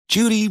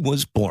Judy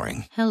was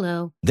boring.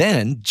 Hello.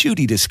 Then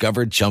Judy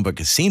discovered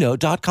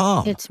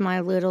ChumbaCasino.com. It's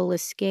my little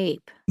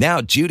escape. Now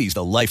Judy's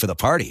the life of the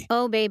party.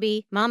 Oh,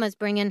 baby, mama's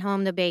bringing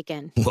home the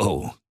bacon.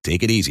 Whoa,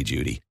 take it easy,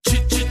 Judy.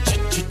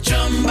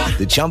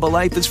 The Chumba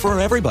life is for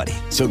everybody.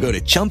 So go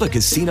to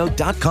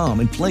ChumbaCasino.com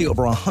and play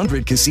over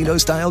 100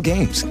 casino-style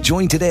games.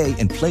 Join today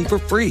and play for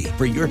free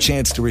for your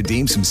chance to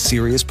redeem some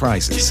serious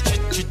prizes.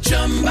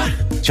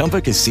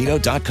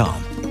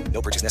 ChumbaCasino.com.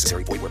 No purchase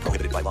necessary. Void where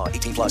prohibited by law.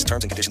 18 plus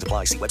terms and conditions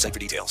apply. See website for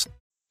details.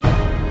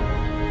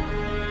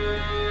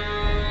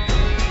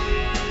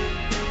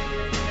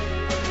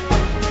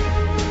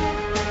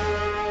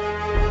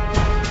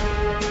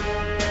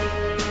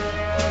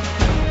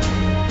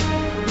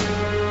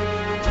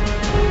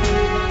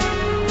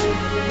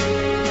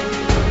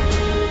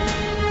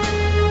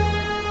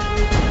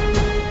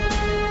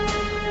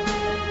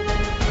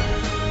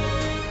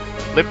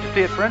 Live to see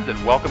it, friends,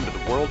 and welcome to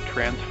The World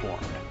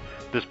Transformed.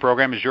 This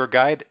program is your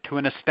guide to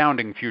an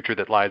astounding future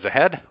that lies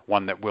ahead,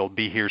 one that will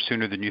be here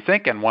sooner than you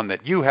think, and one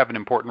that you have an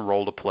important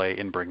role to play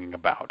in bringing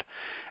about.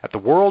 At The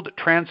World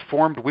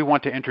Transformed, we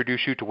want to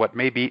introduce you to what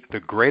may be the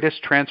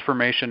greatest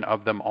transformation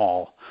of them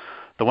all,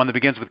 the one that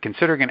begins with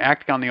considering and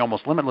acting on the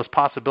almost limitless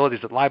possibilities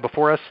that lie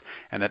before us,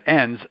 and that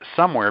ends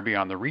somewhere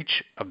beyond the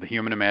reach of the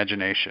human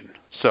imagination.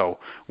 So,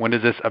 when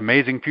does this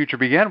amazing future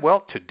begin?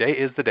 Well, today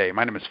is the day.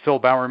 My name is Phil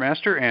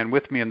Bowermaster, and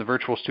with me in the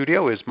virtual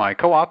studio is my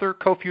co-author,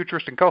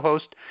 co-futurist, and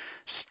co-host,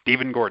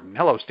 Stephen Gordon.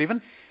 Hello,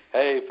 Stephen.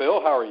 Hey,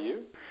 Phil. How are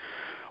you?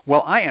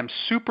 Well, I am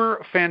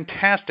super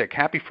fantastic.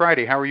 Happy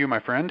Friday. How are you, my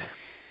friend?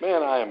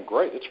 Man, I am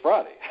great. It's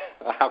Friday.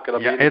 How could I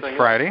be anything it's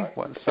Friday. else,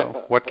 right?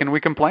 So what can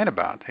we complain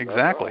about?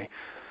 Exactly.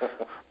 Right.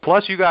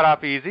 Plus, you got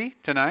off easy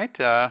tonight.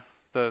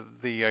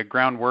 The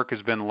groundwork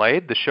has been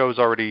laid. The show's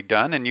already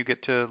done, and you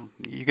get to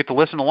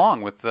listen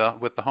along with the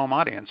home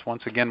audience.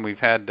 Once again, we've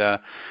had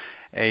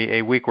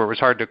a week where it was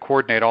hard to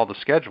coordinate all the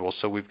schedules,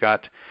 so we've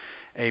got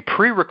a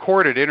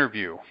pre-recorded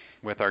interview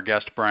with our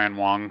guest Brian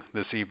Wang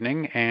this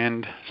evening.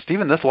 And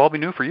Stephen, this will all be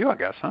new for you, I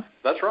guess, huh?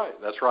 That's right.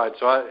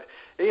 So I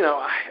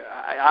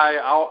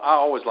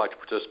always like to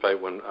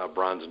participate when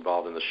Brian's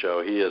involved in the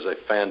show. He is a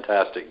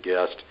fantastic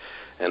guest,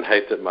 and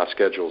hate that my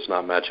schedule is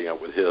not matching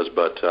up with his.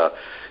 But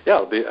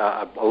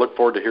I look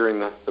forward to hearing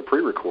the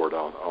pre-record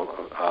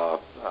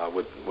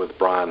with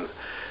Brian.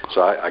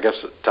 So I guess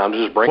it's time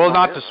to just bring. Well,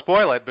 not to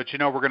spoil it, but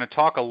we're going to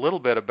talk a little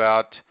bit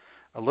about.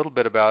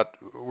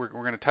 We're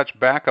going to touch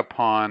back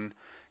upon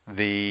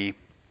the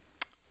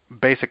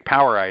basic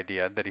power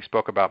idea that he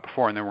spoke about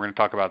before, and then we're going to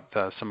talk about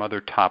some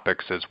other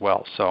topics as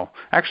well. So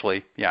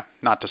actually,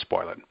 not to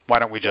spoil it. Why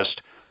don't we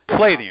just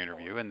play the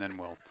interview, and then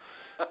we'll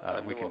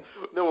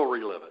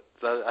relive it.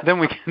 Then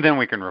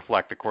we can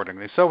reflect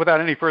accordingly. So without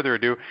any further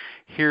ado,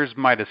 here's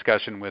my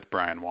discussion with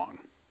Brian Wang.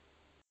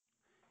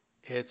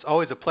 It's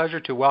always a pleasure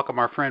to welcome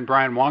our friend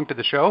Brian Wang to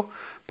the show.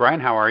 Brian,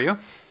 how are you?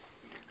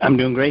 I'm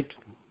doing great.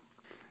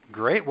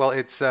 Great. Well,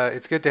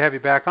 it's good to have you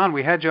back on.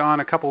 We had you on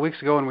a couple of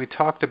weeks ago, and we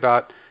talked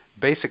about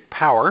basic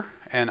power,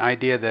 an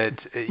idea that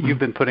you've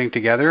been putting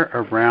together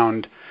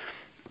around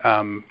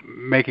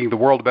making the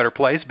world a better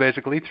place,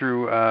 basically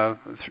through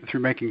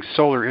making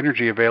solar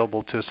energy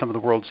available to some of the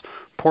world's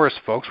poorest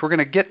folks. We're going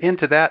to get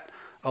into that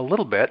a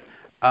little bit,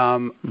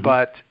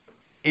 but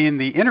in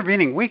the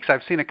intervening weeks,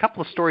 I've seen a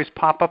couple of stories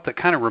pop up that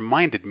kind of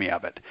reminded me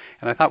of it,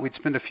 and I thought we'd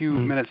spend a few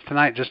minutes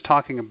tonight just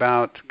talking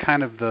about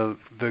kind of the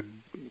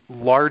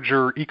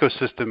larger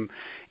ecosystem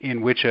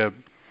in which a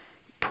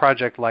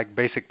project like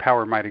Basic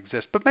Power might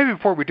exist. But maybe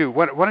before we do,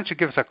 why don't you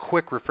give us a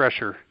quick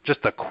refresher, just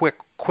a quick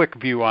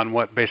view on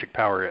what Basic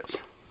Power is?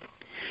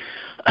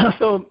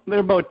 So there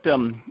are about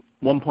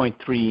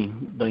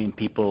 1.3 billion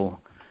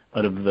people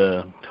out of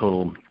the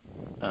total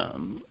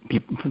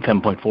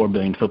 7.4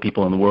 billion so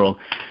people in the world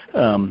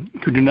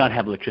who do not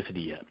have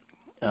electricity yet,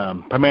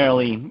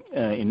 primarily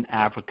in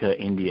Africa,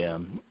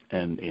 India,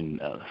 and in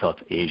South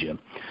Asia.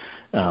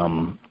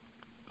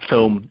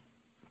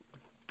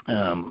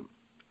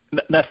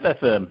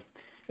 That's a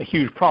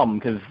huge problem,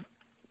 because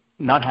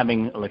not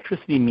having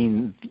electricity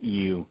means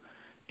you,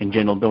 in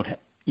general,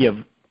 you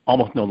have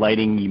almost no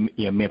lighting.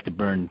 You may have to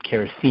burn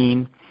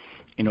kerosene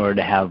in order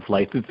to have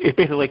lights. It's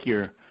basically like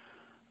you're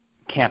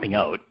camping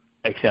out,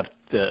 except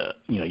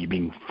you're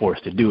being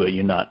forced to do it.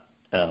 You're not.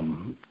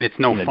 It's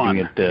no fun.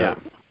 Doing it,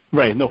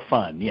 right, no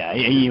fun. Yeah,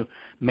 and you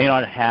may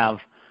not have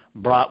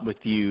brought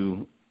with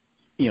you,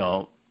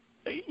 drove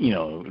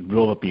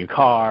up in your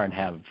car and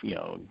have,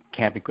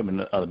 camp equipment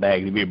in other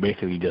bags. You're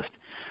basically just,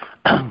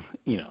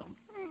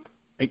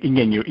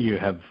 again,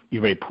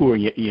 you're very poor.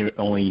 You're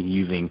only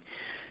using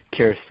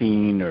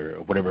kerosene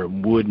or whatever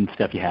wood and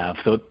stuff you have.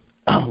 So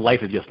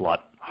life is just a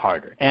lot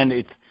harder. And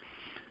it's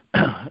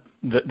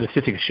the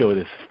statistics show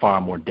this far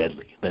more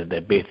deadly.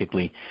 That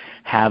basically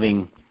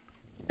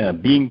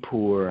being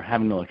poor,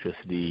 having no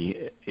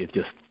electricity, is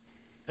just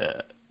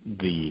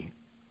the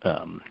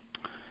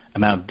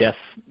amount of deaths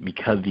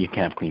because you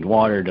can't have clean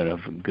water, don't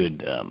have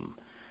good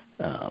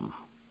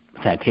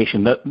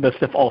sanitation. That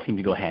stuff all seems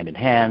to go hand in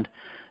hand.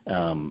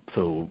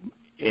 So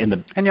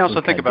And you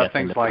also think about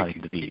things like,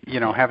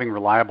 having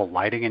reliable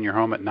lighting in your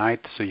home at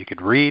night so you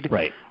could read,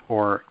 right?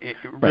 Or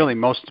really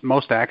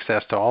most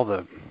access to all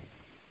the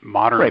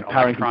modern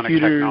electronic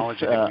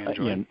technology that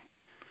we enjoy.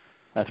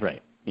 That's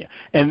right. Yeah,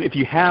 and if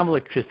you have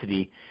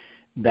electricity,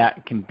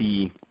 that can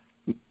be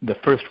the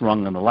first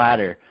rung on the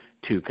ladder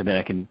too. Because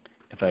then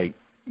if I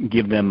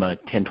give them a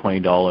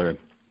 $10-20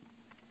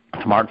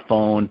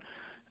 smartphone,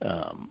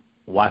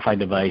 Wi-Fi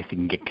device, you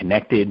can get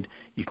connected.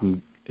 You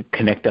can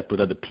connect up with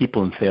other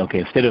people and say, okay,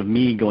 instead of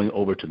me going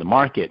over to the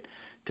market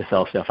to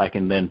sell stuff, I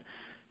can then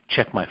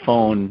check my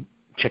phone,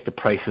 check the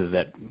prices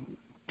at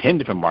 10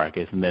 different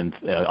markets, and then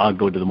I'll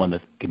go to the one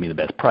that's giving me the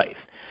best price.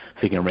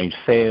 So you can arrange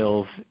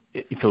sales.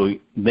 So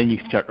then you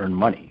can start earning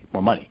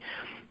more money.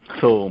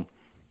 So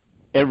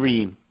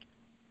every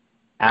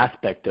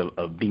aspect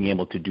of being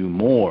able to do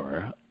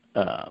more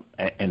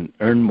and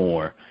earn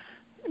more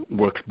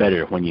works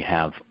better when you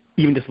have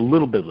even just a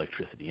little bit of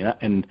electricity.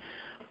 And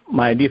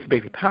my idea for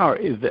basic power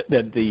is that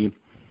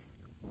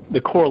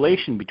the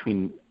correlation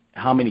between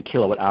how many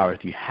kilowatt hours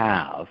you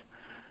have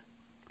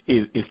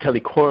is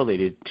totally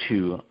correlated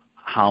to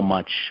how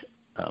much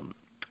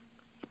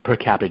per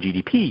capita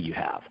GDP you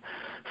have.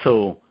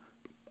 So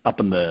up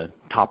in the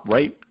top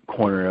right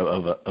corner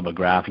of a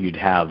graph, you'd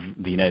have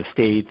the United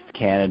States,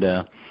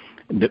 Canada,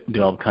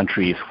 developed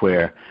countries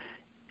where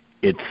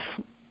it's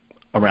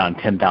around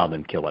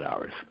 10,000 kilowatt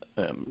hours.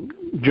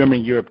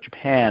 Germany, Europe,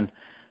 Japan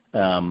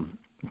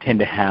tend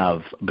to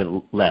have a bit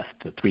less,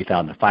 to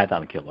 3,000 to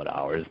 5,000 kilowatt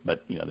hours,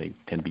 but they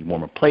tend to be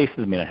warmer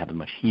places, may not have as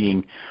much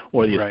heating,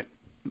 or they just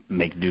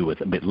make do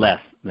with a bit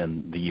less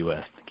than the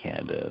U.S.,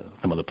 Canada,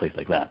 some other place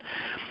like that.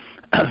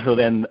 So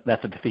then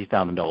that's at the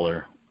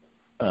 $50,000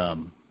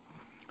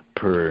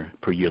 per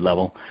year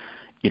level.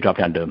 You drop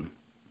down to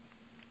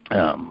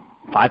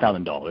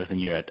 $5,000, and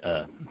you're at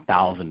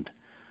 1,000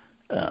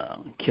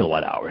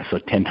 kilowatt hours, so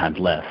 10 times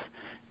less.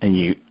 And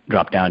you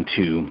drop down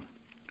to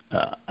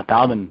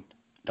 $1,000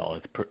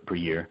 per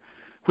year,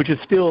 which is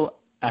still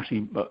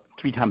actually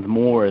 3 times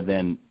more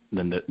than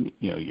the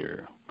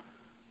your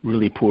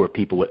really poor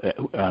people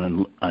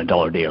on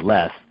 $1 a day or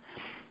less.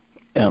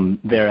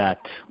 They're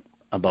at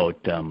about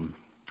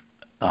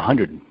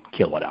 100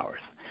 kilowatt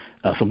hours.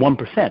 So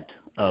 1%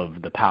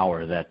 of the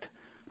power that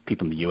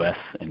people in the U.S.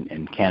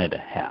 and Canada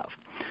have.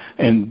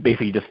 And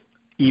basically just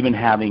even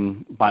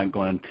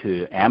going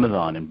to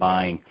Amazon and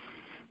buying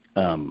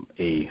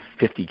a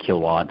 50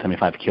 kilowatt,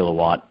 75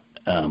 kilowatt,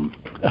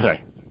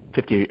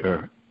 50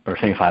 or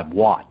 75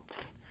 watts,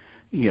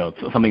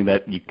 something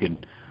that you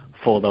could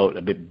fold out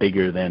a bit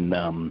bigger than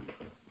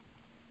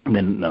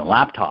a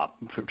laptop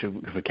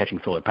for catching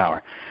solar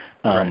power.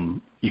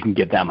 You can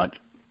get that much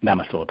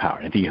solar power.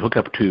 And if you hook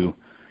up to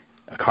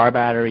a car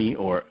battery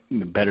or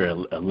better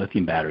a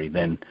lithium battery,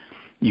 then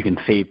you can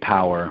save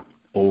power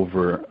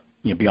over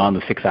beyond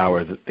the 6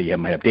 hours that you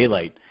might have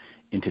daylight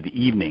into the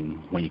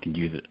evening when you can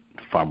use it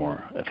far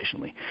more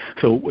efficiently.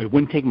 So it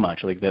wouldn't take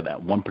much, like that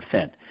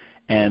 1%.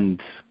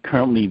 And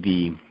currently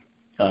the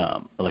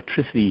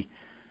electricity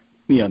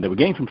that we're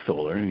getting from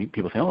solar, and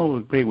people say, oh,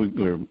 great, we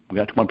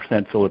got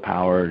 1% solar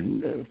power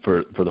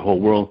for the whole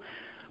world,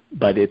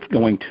 but it's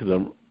going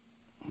to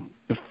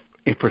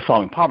if we're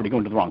solving poverty,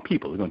 going to the wrong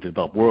people. We're going to the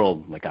developed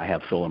world, like I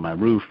have solar on my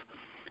roof,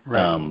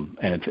 and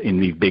it's in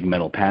these big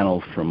metal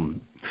panels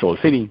from Solar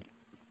City.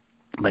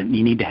 But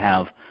you need to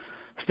have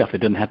stuff that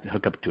doesn't have to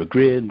hook up to a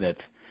grid,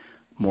 that's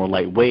more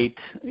lightweight,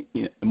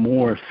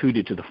 more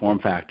suited to the form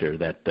factor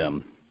that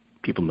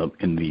people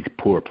in these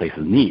poor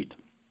places need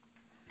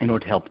in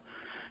order to help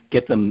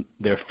get them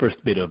their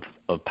first bit of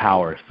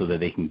power so that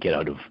they can get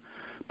out of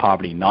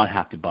poverty, not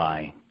have to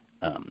buy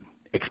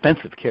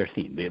expensive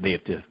kerosene.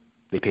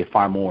 They pay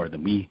far more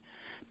than we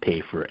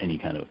pay for any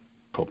kind of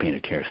propane or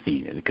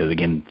kerosene because,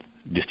 again,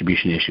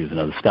 distribution issues and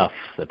other stuff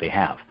that they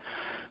have.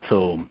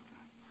 So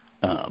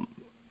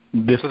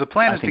so the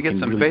plan is to get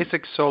some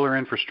basic solar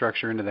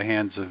infrastructure into the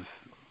hands of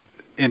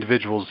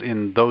individuals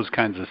in those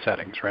kinds of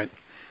settings, right?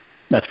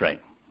 That's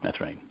right.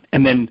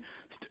 And then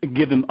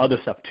give them other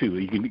stuff too.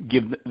 You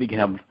can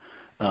have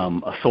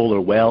a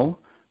solar well.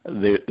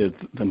 There's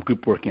some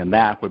group working on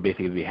that where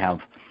basically they have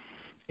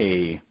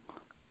a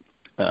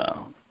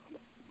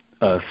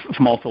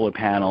small solar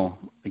panel,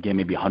 again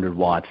maybe 100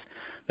 watts,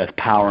 that's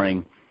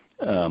powering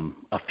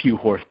a few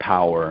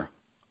horsepower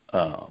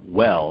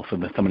well, so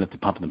that someone has to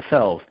pump it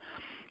themselves,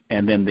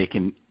 and then they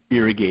can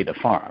irrigate a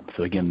farm.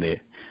 So again, they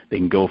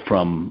can go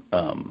from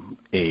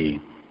a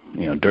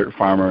dirt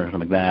farmer or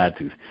something like that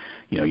to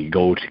you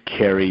go to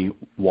carry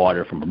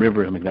water from a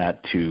river or something like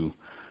that to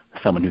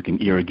someone who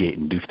can irrigate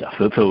and do stuff.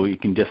 So you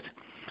can just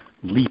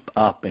leap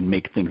up and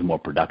make things more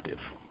productive,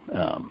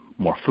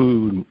 more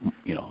food.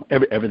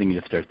 Everything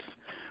just starts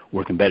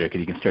working better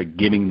because you can start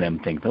giving them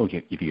things.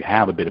 Okay, if you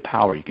have a bit of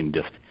power, you can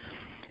just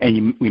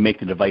we make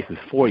the devices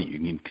for you.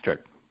 You can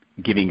start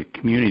giving a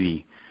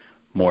community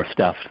more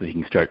stuff so you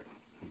can start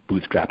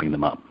bootstrapping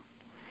them up.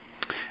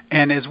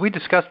 And as we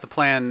discussed the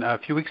plan a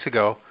few weeks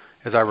ago,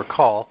 as I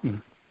recall,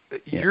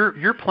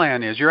 your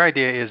plan is, your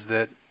idea is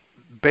that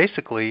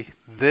basically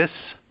this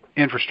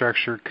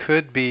infrastructure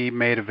could be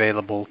made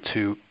available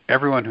to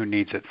everyone who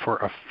needs it for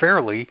a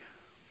fairly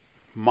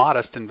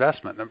modest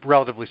investment,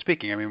 relatively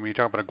speaking. I mean, when you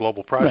talk about a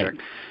global project,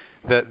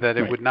 that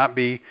it would not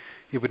be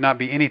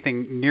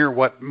anything near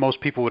what most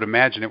people would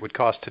imagine it would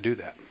cost to do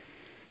that.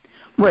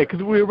 Right,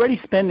 because we're already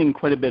spending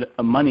quite a bit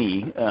of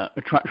money,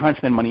 trying to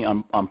spend money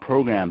on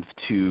programs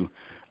to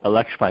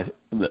electrify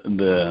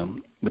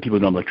the people who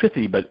don't have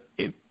electricity, but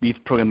these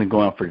programs have been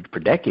going on for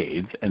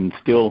decades, and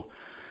still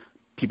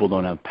people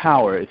don't have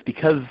power. It's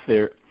because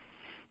the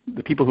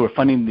people who are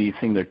funding these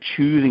things are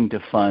choosing to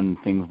fund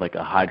things like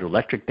a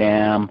hydroelectric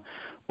dam,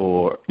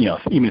 or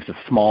even if it's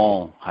a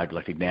small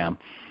hydroelectric dam,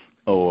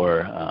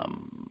 or a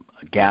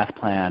gas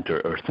plant,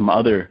 or some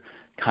other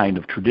kind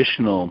of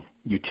traditional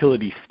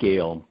utility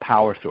scale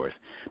power source.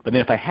 But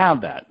then if I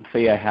have that,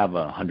 say I have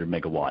a 100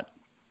 megawatt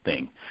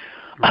thing,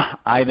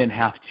 I then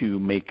have to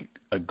make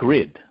a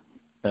grid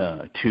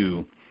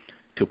to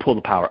pull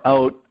the power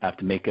out. I have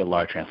to make a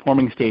large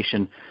transforming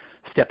station,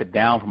 step it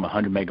down from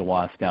 100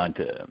 megawatts down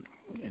to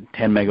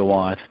 10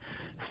 megawatts,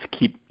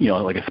 keep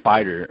like a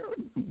spider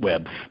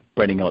web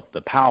spreading out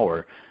the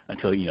power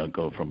until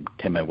go from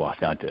 10 megawatts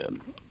down to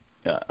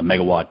a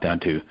megawatt down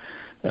to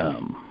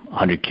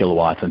 100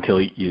 kilowatts until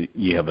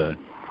you have a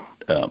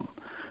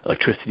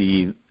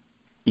electricity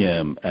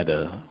at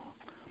a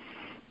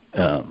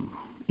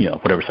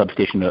whatever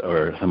substation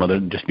or some other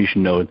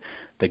distribution node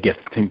that gets,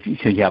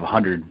 so you have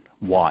 100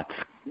 watts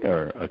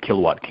or a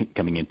kilowatt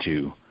coming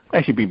into,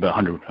 actually be about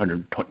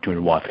 100,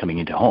 200 watts coming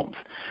into homes.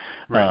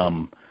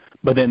 Right.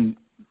 But then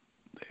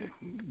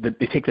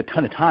it takes a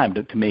ton of time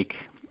to make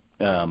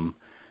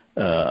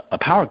a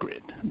power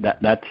grid.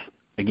 That's,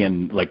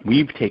 again, like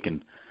we've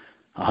taken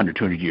 100,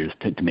 200 years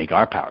to make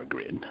our power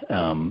grid.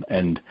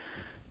 And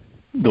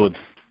those,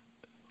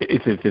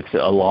 it's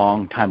a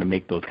long time to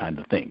make those kinds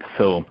of things.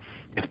 So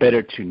it's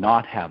better to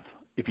not have,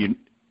 if you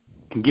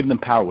can give them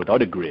power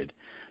without a grid,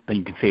 then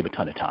you can save a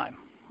ton of time.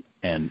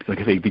 And like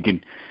I say, if you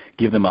can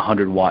give them a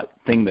 100-watt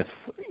thing that's,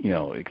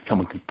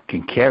 someone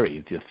can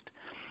carry, just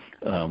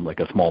like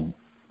a small,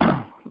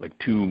 like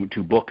two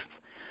books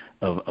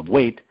of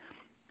weight,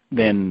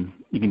 then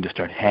you can just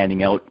start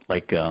handing out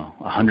like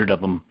 100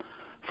 of them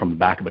from the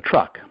back of a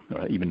truck,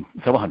 or even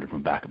several hundred from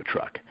the back of a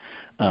truck,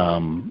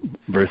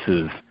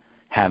 versus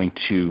having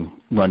to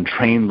run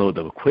train loads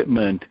of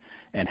equipment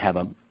and have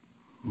a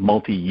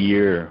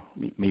multi-year,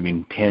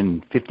 maybe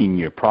 10,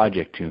 15-year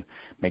project to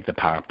make the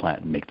power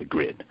plant and make the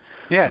grid.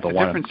 Yeah, it's a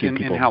difference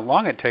in how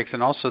long it takes,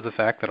 and also the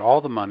fact that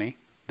all the money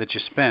that you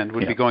spend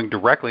would be going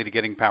directly to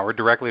getting power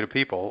directly to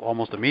people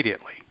almost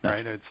immediately,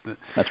 right?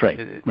 That's right.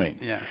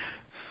 Right. Yeah.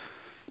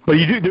 But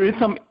there is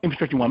some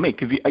infrastructure you want to make,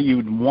 because you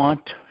would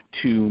want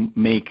to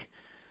make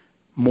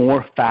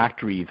more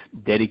factories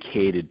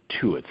dedicated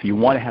to it. So you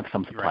want to have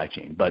some supply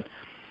chain. But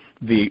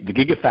the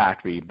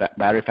gigafactory,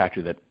 battery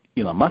factory that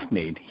Elon Musk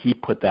made, he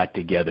put that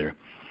together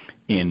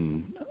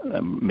in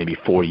maybe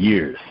 4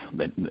 years,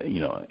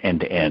 end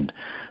to end,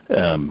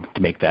 to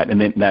make that. And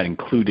then that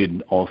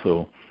included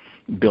also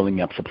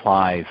building up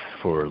supplies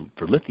for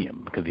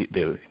lithium, because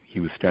he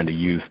was starting to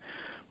use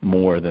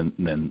more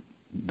than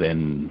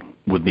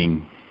was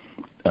being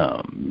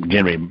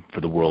generated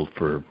for the world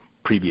for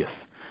previous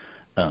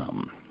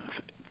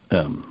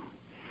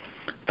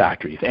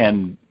factories.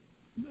 And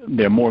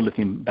there are more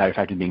lithium battery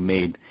factories being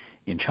made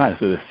in China,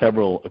 so there's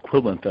several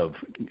equivalents of,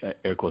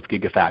 air quotes,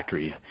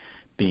 gigafactories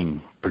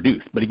being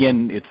produced. But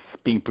again, it's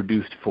being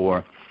produced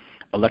for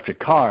electric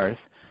cars,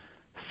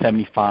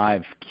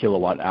 75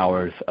 kilowatt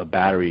hours of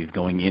batteries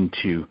going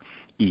into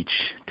each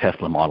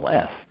Tesla Model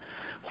S,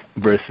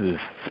 versus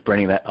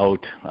spreading that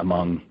out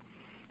among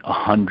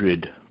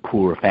 100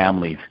 poor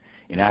families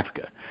in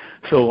Africa.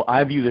 So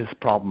I view this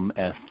problem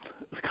as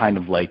kind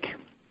of like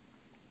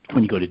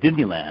when you go to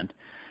Disneyland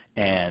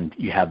and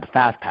you have the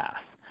Fast Pass,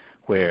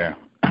 where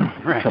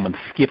someone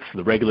skips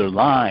the regular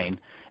line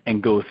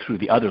and goes through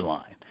the other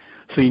line.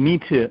 So you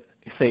need to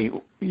say,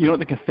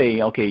 they can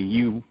say, okay,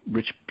 you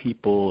rich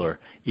people or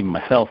even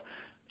myself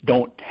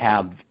don't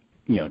have,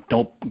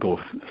 don't go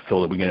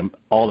so that we get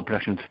all the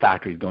production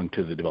factories going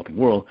to the developing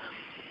world.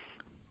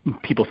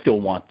 People still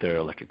want their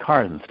electric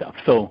cars and stuff.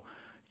 So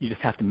you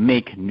just have to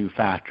make new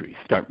factories,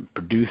 start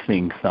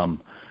producing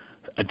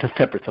a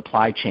separate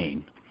supply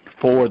chain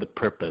for the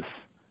purpose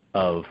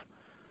of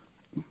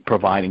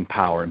providing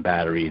power and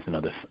batteries and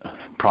other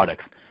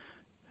products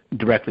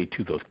directly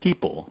to those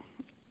people.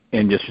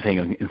 And just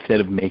saying, instead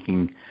of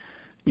making,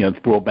 the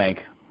World Bank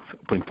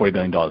putting $40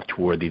 billion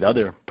toward these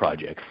other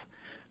projects,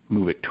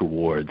 move it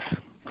towards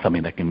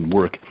something that can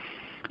work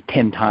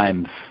 10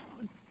 times,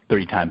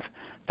 30 times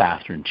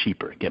faster and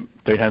cheaper. Get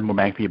 30 times more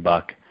bang for your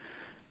buck,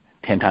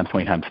 10 times,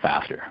 20 times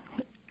faster.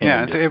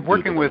 Yeah, and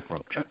working with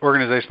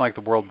organizations like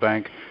the World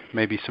Bank,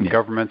 maybe some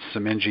governments,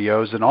 some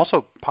NGOs, and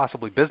also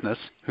possibly business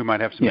who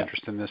might have some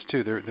interest in this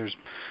too. There's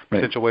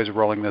potential ways of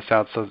rolling this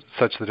out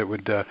such that it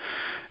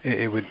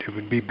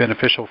would be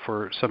beneficial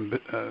for some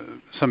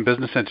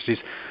business entities.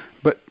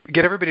 But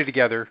get everybody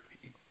together,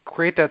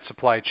 create that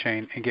supply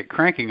chain, and get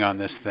cranking on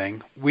this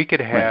thing. We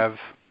could have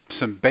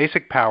some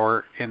basic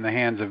power in the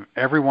hands of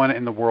everyone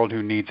in the world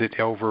who needs it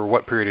over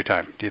what period of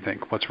time, do you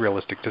think? What's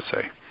realistic to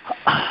say?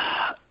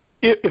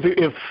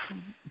 If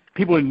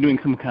people are doing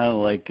some kind of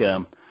like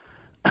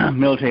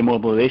military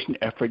mobilization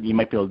effort, you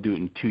might be able to do it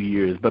in 2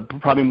 years, but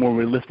probably more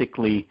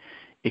realistically,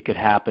 it could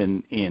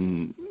happen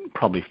in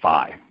probably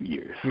 5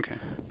 years. Okay.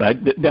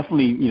 But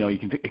definitely, you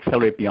can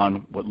accelerate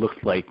beyond what looks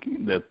like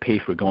the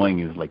pace we're going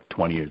is like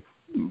 20 or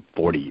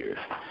 40 years.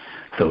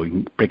 So you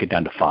can break it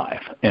down to 5,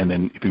 and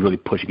then if you really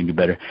push, you can do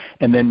better.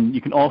 And then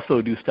you can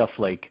also do stuff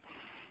like,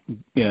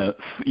 you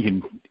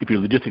can, if your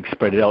logistics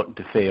spread it out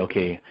to say,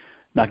 okay,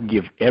 not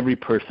give every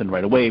person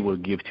right away, we'll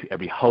give to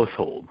every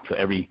household. So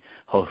every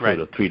household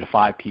of 3 to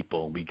 5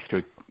 people, we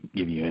start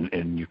give you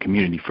in your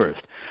community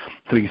first.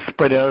 So you can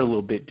spread it out a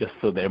little bit just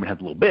so that everyone has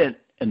a little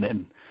bit, and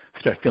then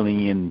start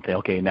filling in and say,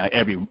 okay, now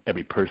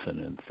every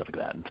person and stuff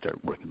like that, and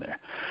start working there.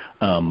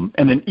 And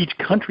then each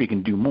country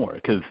can do more,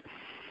 because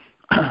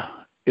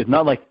it's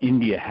not like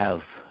India has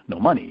no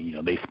money.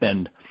 They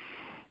spend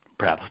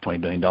perhaps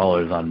 $20 billion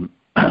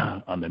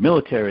on their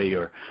military,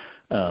 or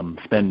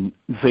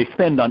they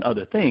spend on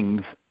other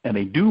things, and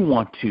they do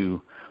want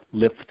to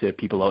lift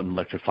people out and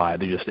electrify.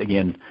 They're just,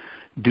 again,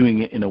 doing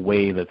it in a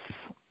way that's,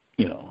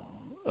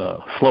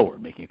 slower,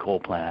 making a coal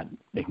plant,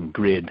 making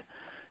grid,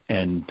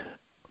 and,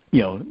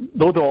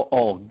 those are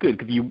all good,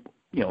 because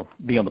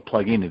being able to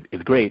plug in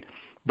is great,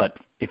 but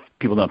if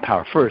people don't have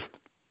power first,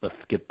 let's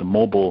get the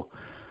mobile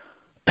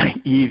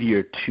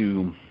easier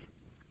to,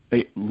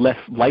 less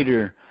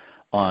lighter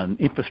on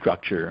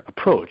infrastructure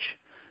approach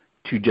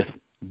to just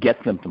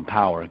get them some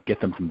power,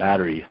 get them some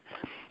batteries,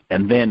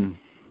 and then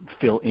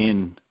fill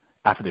in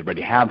after they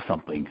already have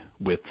something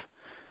with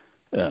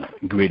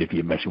grid if you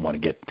eventually want to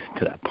get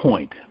to that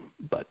point.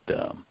 But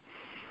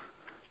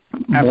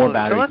more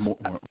batteries,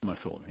 more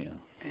solar, yeah.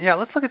 Yeah,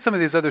 let's look at some of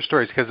these other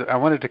stories, because I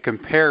wanted to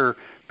compare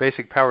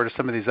basic power to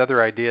some of these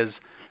other ideas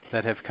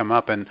that have come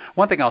up. And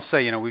one thing I'll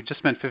say, we've just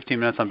spent 15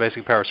 minutes on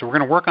basic power, so we're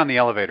going to work on the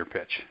elevator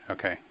pitch.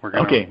 Okay, we're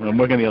working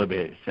on the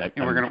elevator pitch.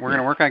 We're going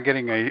to work on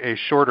getting a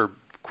shorter,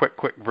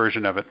 quick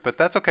version of it, but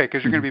that's okay,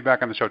 because you're going to be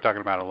back on the show talking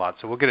about it a lot,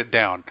 so we'll get it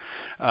down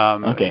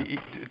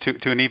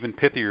to an even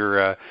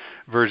pithier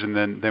version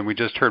than we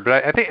just heard.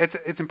 But I think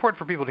it's important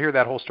for people to hear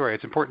that whole story.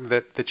 It's important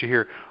that you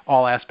hear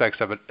all aspects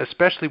of it,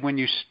 especially when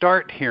you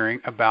start hearing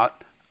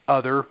about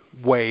other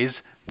ways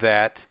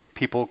that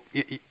people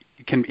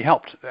can be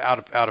helped out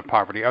of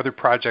poverty, other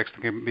projects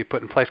that can be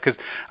put in place. Because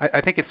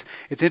I think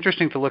it's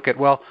interesting to look at,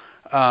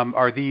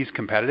 are these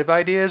competitive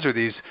ideas? Are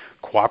these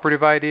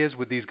cooperative ideas?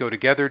 Would these go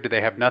together? Do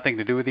they have nothing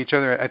to do with each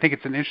other? I think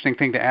it's an interesting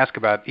thing to ask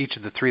about each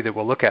of the three that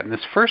we'll look at. And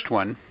this first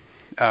one,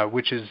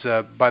 which is,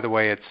 by the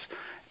way, it's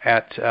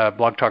at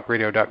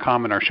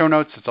blogtalkradio.com in our show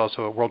notes. It's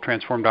also at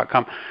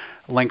worldtransform.com,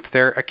 linked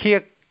there.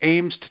 Ikea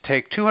aims to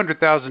take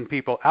 200,000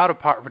 people out of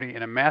poverty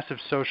in a massive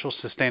social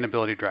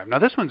sustainability drive. Now,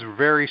 this one's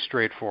very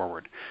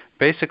straightforward.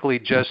 Basically,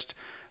 just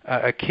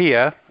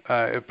Ikea,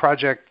 a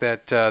project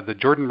that the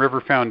Jordan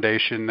River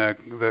Foundation,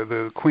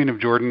 the Queen of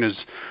Jordan, has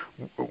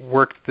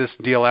worked this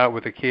deal out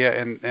with Ikea,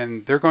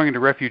 and they're going into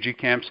refugee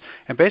camps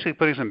and basically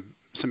putting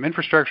some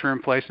infrastructure in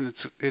place, and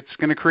it's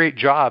going to create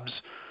jobs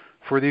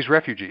for these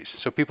refugees.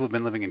 So people have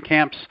been living in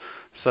camps.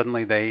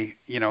 Suddenly they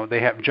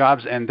have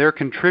jobs, and they're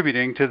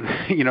contributing to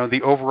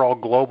the overall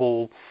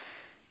global,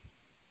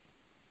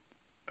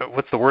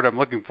 what's the word I'm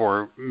looking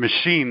for,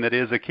 machine that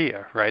is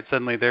Ikea, right?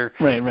 Suddenly they're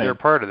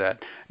part of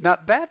that. Now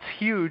that's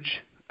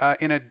huge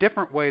in a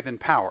different way than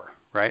power,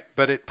 right?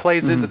 But it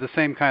plays into the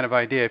same kind of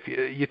idea. If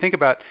you think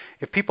about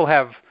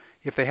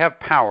if they have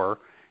power,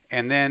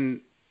 and then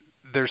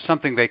there's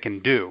something they can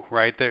do,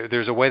 right?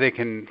 There's a way they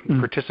can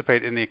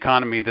participate in the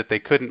economy that they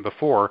couldn't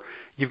before.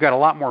 You've got a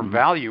lot more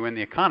value in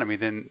the economy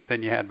than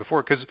you had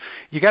before, because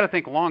you got to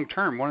think long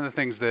term. One of the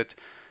things that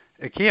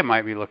Ikea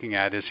might be looking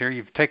at is, here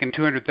you've taken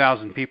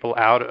 200,000 people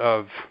out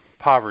of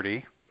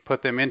poverty,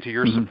 put them into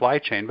your supply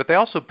chain, but they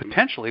also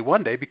potentially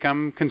one day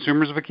become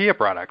consumers of Ikea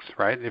products,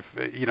 right? If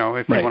you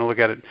want to look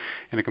at it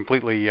in a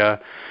completely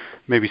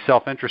maybe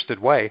self-interested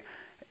way.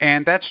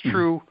 And that's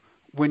true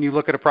when you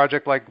look at a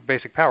project like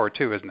Basic Power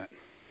too, isn't it?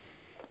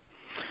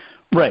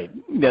 Right.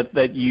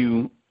 That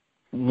you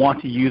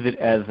want to use it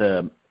as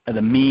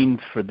a means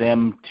for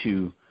them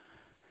to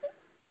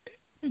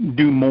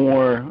do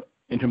more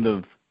in terms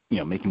of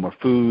making more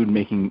food,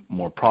 making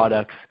more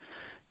products,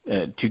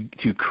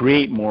 to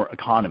create more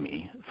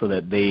economy, so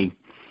that they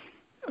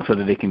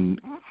can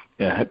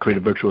create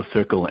a virtuous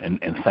circle and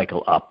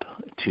cycle up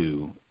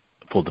to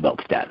full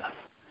developed status.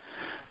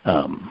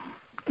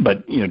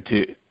 But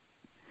it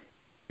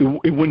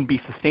wouldn't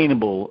be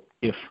sustainable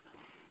if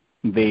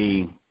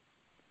they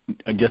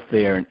are just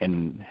there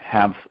and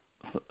have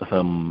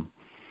some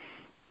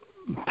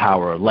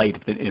power or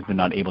light. If they're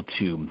not able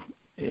to,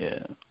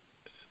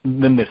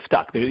 then they're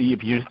stuck.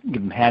 If you just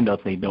give them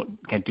handouts, they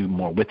can't do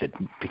more with it,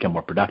 become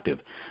more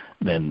productive.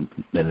 Then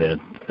they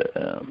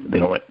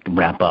don't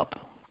ramp up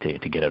to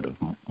get out of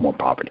more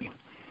poverty.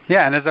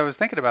 Yeah, and as I was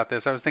thinking about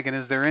this, I was thinking,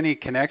 is there any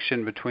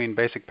connection between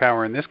Basic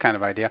Power and this kind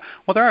of idea?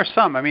 Well, there are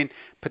some. I mean,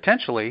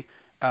 potentially,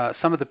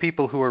 some of the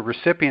people who are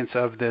recipients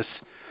of this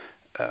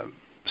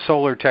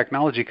solar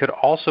technology could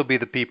also be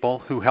the people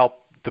who help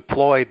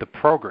deploy the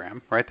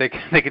program, right? They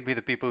could be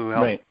the people who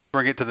help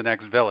bring it to the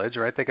next village,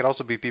 right? They could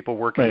also be people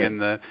working in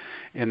the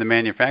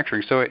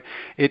manufacturing. So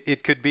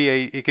it could be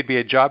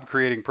a job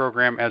creating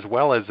program as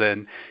well as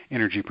an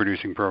energy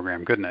producing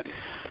program, couldn't it?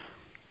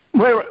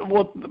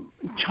 Well,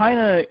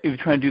 China is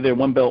trying to do their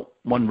One Belt,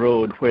 One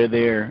Road, where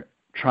they're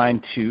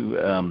trying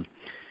to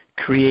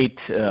create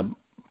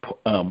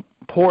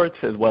ports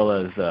as well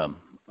as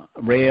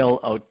rail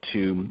out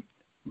to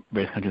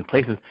various countries and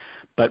places,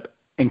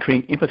 and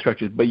creating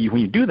infrastructures. But when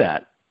you do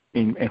that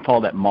and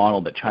follow that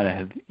model that China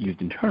has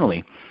used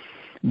internally,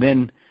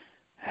 then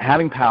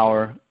having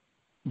power,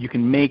 you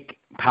can make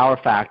power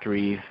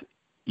factories,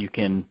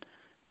 and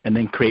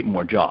then create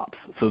more jobs.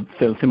 So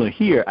similar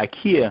here,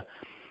 Ikea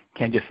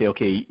can't just say,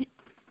 okay,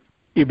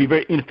 it'd be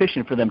very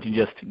inefficient for them to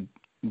just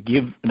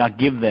not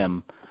give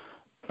them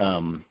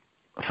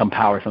some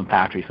power, some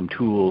factory, some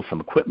tools, some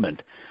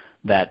equipment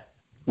that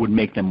would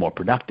make them more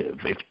productive.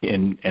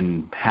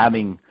 And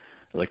having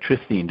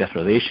electricity and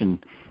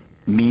industrialization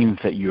means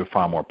that you're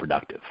far more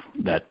productive.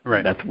 That's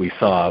what we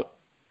saw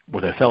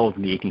with ourselves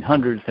in the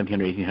 1800s,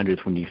 1700s,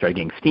 1800s, when you started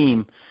getting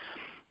steam,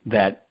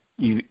 that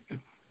you,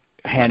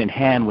 hand in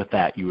hand with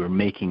that, you were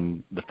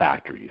making the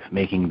factories,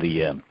 making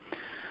the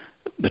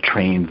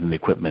trains and the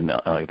equipment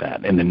like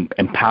that, and then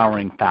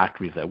empowering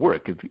factories that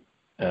work.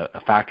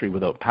 A factory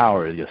without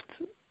power is just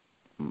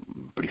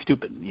pretty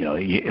stupid.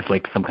 It's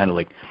like some kind of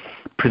like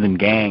prison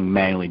gang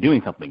manually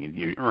doing something.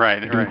 You're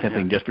doing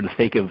something just for the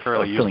sake of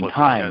filling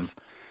time,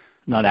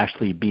 not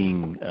actually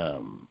being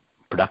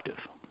productive.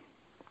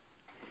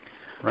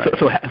 Right.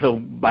 So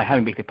by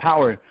having basic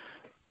power,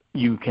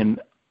 you can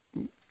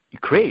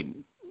create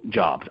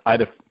jobs,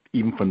 either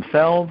even for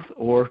themselves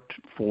or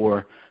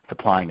for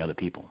supplying other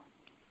people.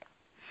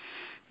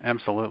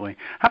 Absolutely.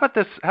 How about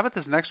this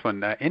next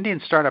one?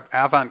 Indian startup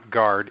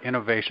Avant-Garde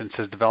Innovations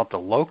has developed a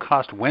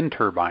low-cost wind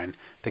turbine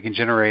that can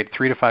generate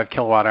 3 to 5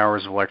 kilowatt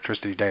hours of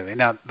electricity daily.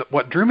 Now,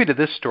 what drew me to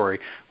this story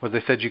was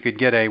they said you could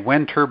get a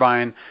wind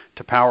turbine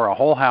to power a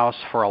whole house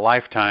for a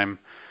lifetime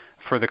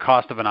for the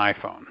cost of an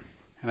iPhone.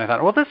 And I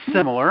thought, well, that's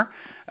similar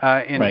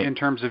in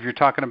terms of you're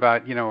talking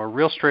about, a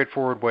real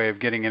straightforward way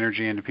of getting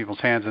energy into people's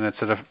hands, and it's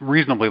at a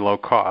reasonably low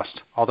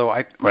cost. Although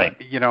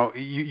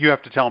you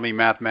have to tell me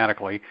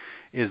mathematically,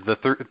 is the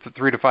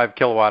 3 to 5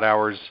 kilowatt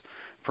hours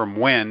from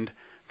wind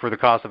for the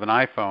cost of an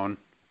iPhone,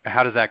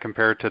 how does that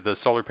compare to the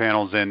solar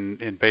panels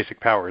in basic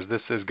power? Is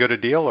this as good a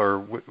deal, or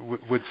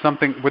would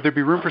there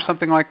be room for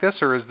something like this,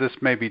 or is this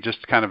maybe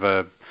just kind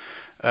of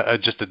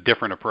just a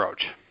different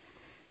approach?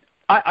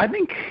 I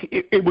think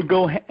it would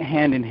go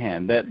hand in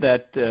hand. That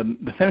the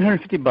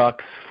 $750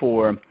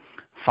 for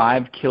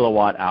 5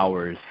 kilowatt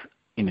hours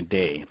in a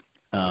day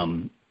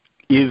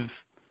is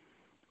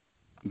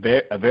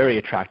a very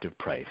attractive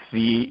price.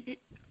 The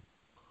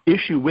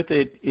issue with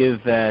it is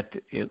that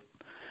it's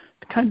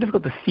kind of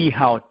difficult to see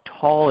how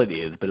tall it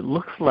is, but it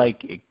looks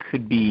like it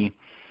could be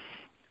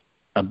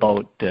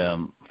about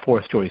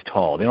 4 stories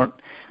tall. They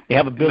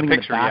have a building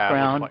in the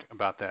background. Like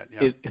about that.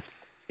 Yeah.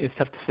 It's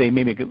tough to say.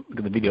 Maybe I could look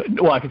at the video.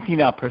 Well, I can see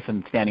now a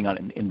person standing on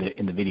it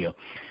in the video,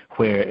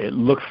 where it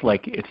looks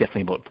like it's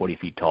definitely about 40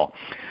 feet tall.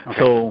 Okay.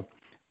 So,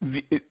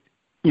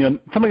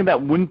 something that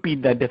wouldn't be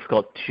that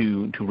difficult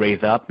to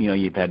raise up.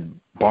 You've had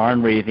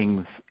barn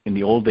raisings in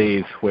the old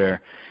days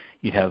where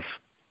you'd have,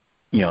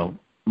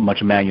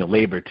 much manual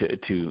labor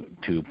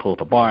to pull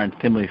up a barn.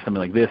 Similarly,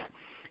 something like this,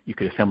 you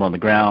could assemble on the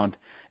ground,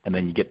 and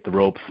then you get the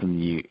ropes,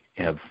 and you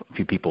have a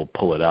few people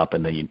pull it up,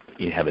 and then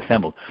you have it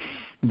assembled.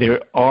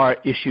 There are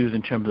issues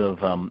in terms of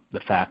the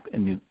fact,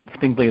 and the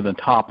thing blade on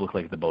top looks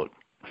like it's about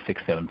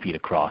 6-7 feet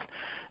across.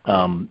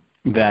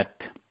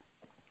 That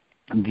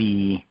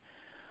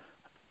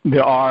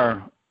there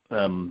are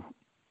some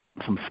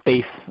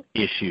space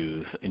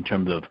issues in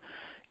terms of,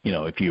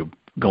 if you're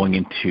going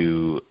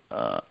into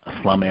a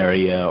slum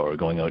area or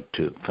going out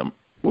to some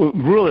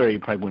rural area,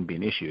 probably wouldn't be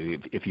an issue.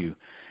 If you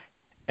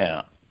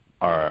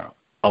are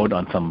out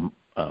on some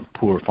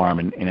poor farm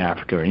in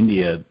Africa or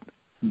India,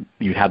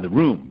 you have the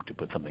room to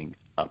put something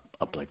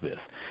up like this.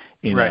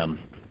 In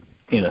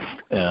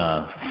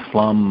a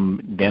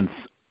slum, dense,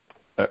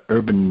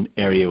 urban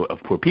area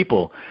of poor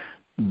people,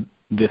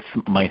 this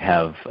might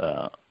have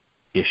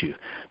issues.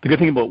 The good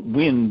thing about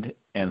wind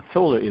and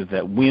solar is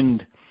that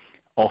wind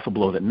also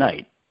blows at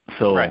night,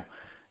 so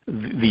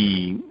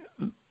the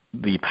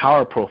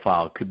power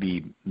profile could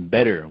be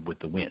better with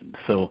the wind.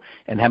 So,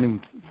 and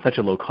having such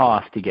a low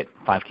cost to get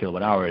 5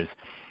 kilowatt hours,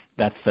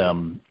 that's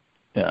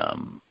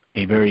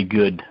a very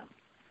good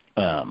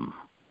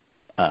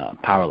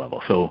power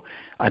level. So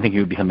I think it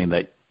would be something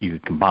that you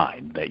could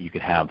combine, that you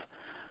could have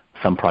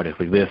some projects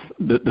like this.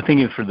 The thing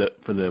is, for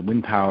the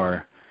wind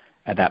power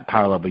at that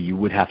power level, you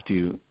would have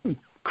to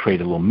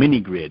create a little mini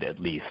grid at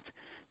least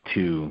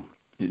to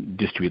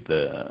distribute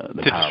the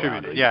power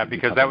around it. Yeah,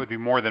 because that would be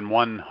more than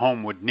one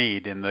home would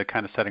need in the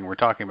kind of setting we're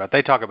talking about.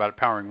 They talk about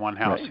powering one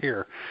house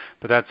here,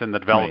 but that's in the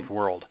developed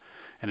world,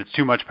 and it's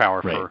too much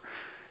power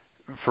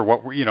for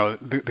what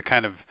the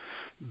kind of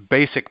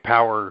basic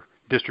power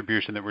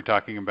distribution that we're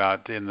talking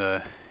about in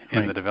the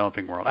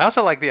developing world. I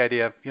also like the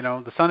idea,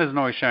 the sun isn't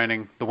always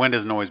shining, the wind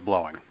isn't always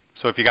blowing.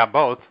 So if you got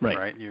both,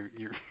 right,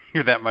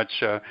 you're that much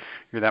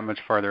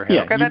farther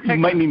ahead. Yeah, you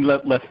might need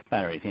less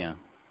batteries. Yeah.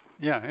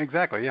 Yeah,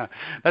 exactly. Yeah,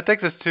 that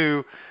takes us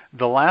to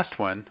the last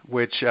one,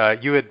 which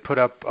you had put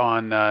up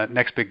on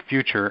Next Big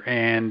Future,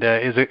 and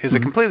is a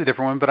completely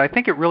different one. But I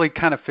think it really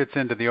kind of fits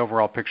into the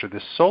overall picture.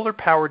 This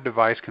solar-powered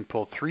device can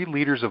pull 3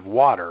 liters of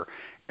water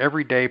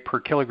every day per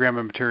kilogram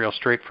of material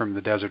straight from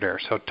the desert air.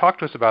 So talk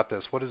to us about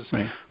this.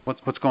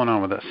 What's going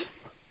on with this?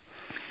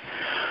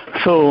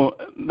 So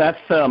that's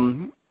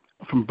from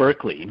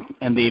Berkeley,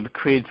 and they've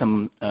created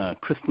some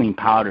crystalline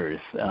powders,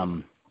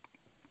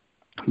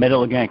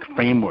 metal organic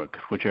frameworks,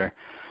 which are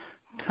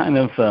kind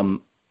of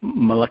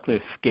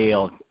molecular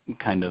scale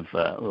kind of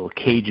little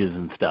cages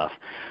and stuff.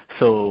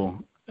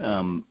 So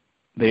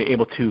they're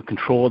able to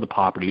control the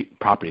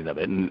properties of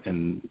it.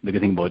 And the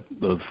good thing about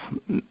those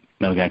metal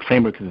organic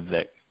frameworks is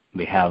that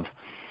they have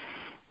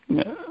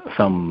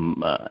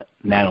some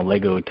nano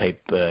Lego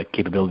type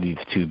capabilities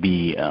to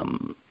be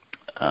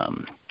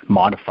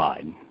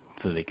modified,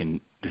 so they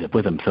can do stuff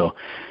with them. So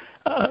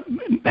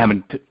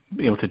haven't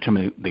been able to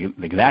determine the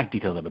exact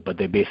details of it, but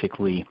they're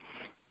basically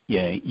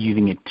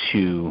using it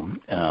to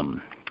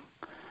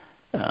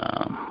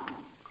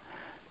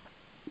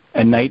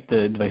at night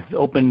the device is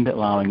opened,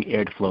 allowing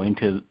air to flow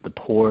into the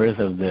pores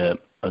of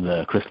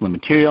the crystalline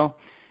material,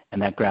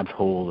 and that grabs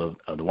hold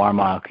of the water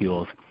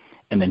molecules.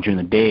 And then during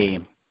the day,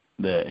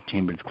 the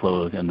chamber is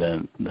closed, and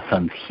the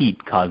sun's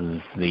heat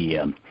causes the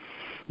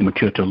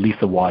material to release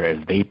the water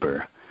as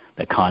vapor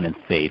that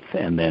condensates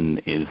and then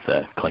is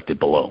collected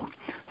below.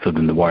 So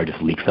then the water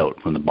just leaks out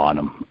from the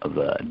bottom of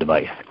the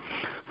device.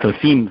 So it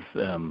seems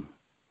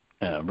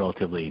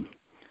relatively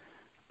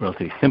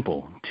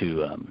simple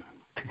to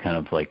kind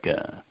of like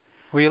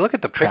well, you look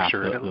at the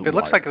picture, it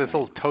looks like this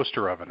little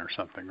toaster oven or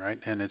something, right?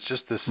 And it's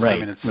just this,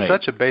 it's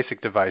such a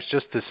basic device,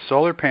 just this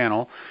solar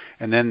panel,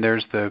 and then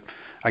there's the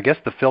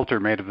filter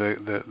made of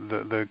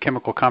the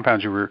chemical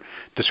compounds you were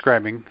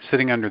describing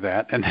sitting under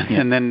that,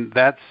 and then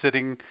that's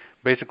sitting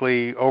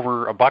basically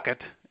over a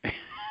bucket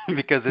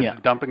because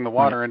it's dumping the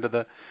water into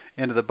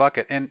the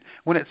bucket. And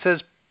when it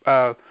says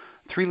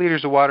 3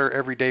 liters of water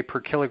every day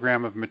per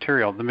kilogram of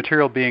material, the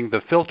material being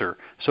the filter.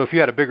 So if you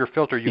had a bigger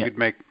filter, you could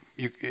make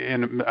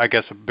in I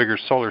guess a bigger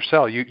solar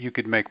cell, you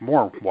could make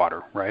more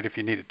water, right, if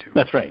you needed to.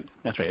 That's right.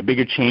 A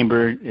bigger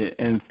chamber,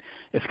 and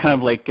it's kind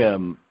of like a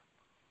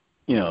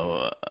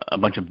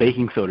bunch of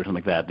baking soda or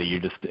something like that you're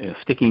just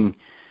sticking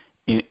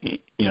in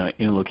a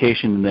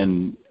location, and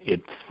then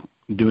it's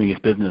doing its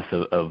business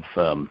of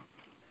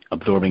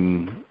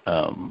absorbing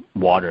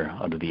water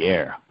out of the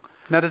air.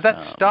 Now, does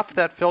that stuff,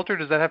 that filter,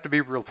 does that have to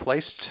be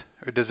replaced,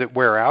 or does it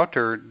wear out,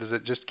 or does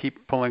it just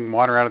keep pulling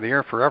water out of the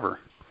air forever?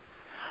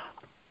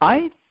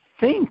 I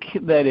think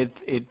that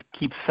it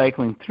keeps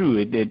cycling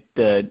through.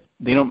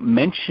 They don't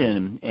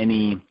mention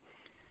any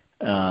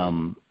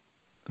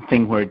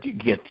thing where it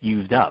gets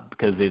used up,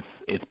 because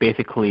it's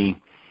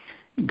basically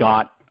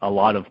got a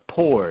lot of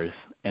pores,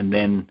 and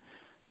then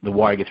the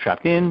water gets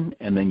trapped in,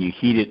 and then you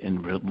heat it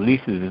and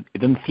releases it. It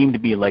doesn't seem to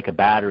be like a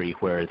battery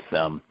where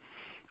it's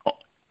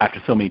after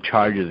so many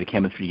charges the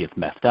chemistry gets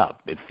messed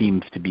up. It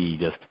seems to be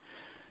just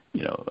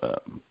you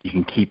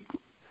can keep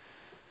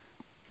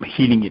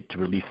heating it to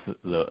release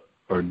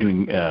or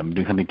doing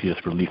something to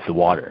just release the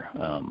water.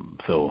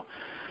 So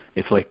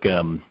it's like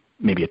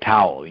maybe a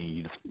towel.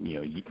 You just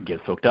you get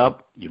it soaked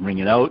up, you wring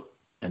it out,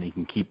 and you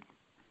can keep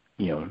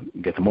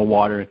get some more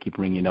water, keep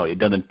wringing it out. It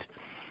doesn't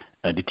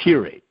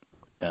deteriorate.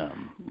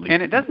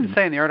 And it doesn't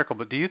say in the article,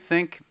 but do you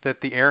think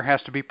that the air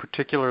has to be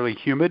particularly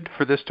humid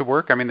for this to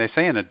work? I mean, they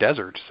say in a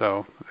desert,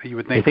 so you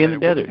would think. They say in the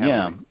desert,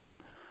 yeah.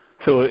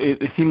 So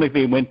it seemed like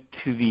they went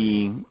to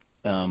the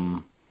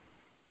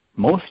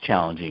most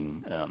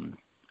challenging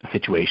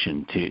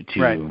situation to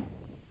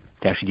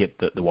actually get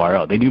the water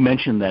out. They do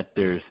mention that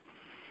there's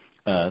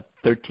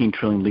 13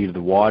 trillion liters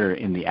of water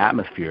in the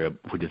atmosphere,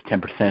 which is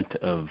 10%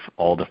 of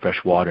all the fresh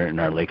water in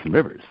our lakes and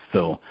rivers.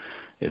 So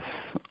it's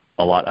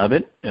a lot of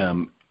it.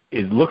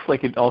 It looks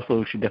like it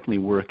also should definitely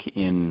work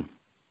in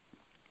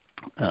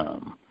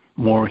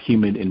more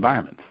humid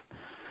environments.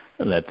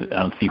 That I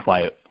don't see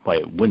why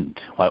it wouldn't.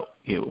 Why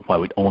it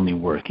would only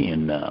work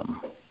in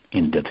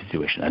desert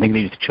situation. I think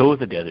they just chose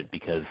the desert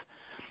because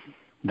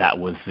that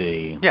was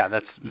the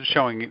that's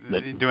showing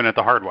doing it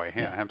the hard way.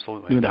 Yeah,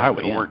 absolutely. Doing the hard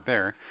way. It'll work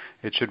there.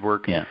 It should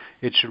work. Yeah.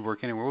 It should work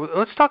anywhere.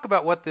 Let's talk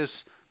about what this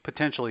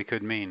potentially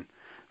could mean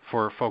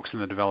for folks in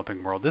the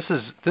developing world. This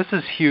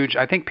is huge.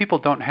 I think people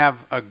don't have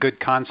a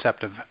good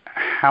concept of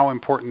how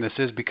important this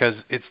is, because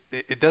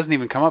it doesn't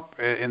even come up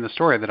in the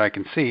story that I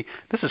can see.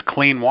 This is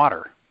clean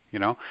water.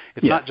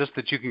 It's not just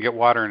that you can get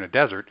water in a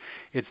desert.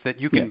 It's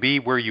that you can be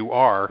where you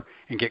are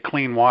and get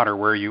clean water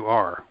where you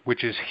are,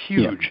 which is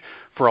huge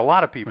for a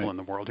lot of people in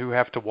the world who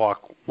have to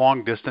walk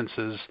long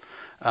distances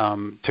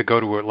to go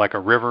to like a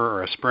river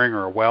or a spring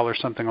or a well or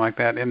something like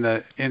that. In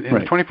the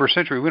 21st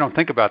century, we don't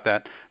think about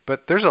that,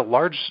 but there's a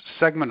large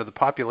segment of the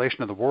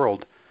population of the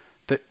world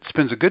that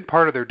spends a good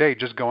part of their day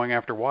just going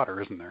after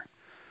water, isn't there?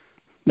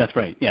 That's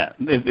right. Yeah,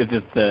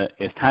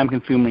 it's time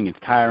consuming. It's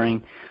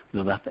tiring.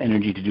 There's less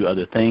energy to do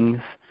other things.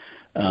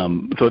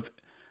 So it's,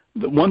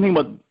 the one thing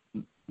about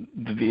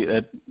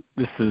this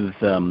is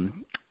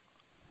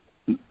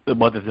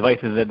about this device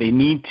is that they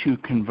need to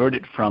convert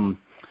it from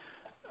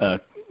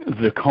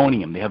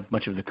zirconium. They have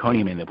much of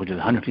zirconium in it, which is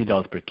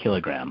 $150 per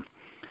kilogram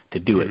to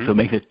do it. So it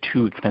makes it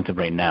too expensive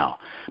right now.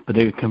 But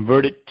they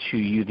convert it to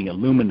using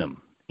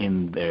aluminum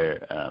in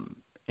their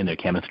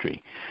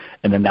chemistry,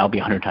 and then that'll be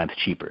 100 times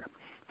cheaper.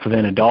 So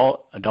then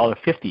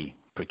 $1.50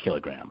 per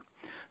kilogram.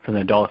 So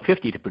then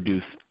 $1.50 to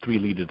produce 3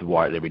 liters of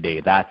water every day.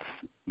 That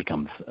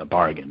becomes a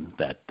bargain.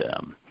 That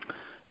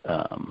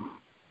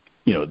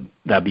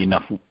that'd be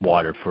enough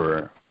water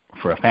for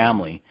a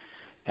family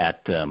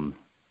at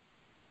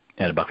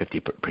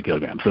 $1.50 per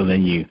kilogram. So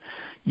then you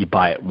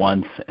buy it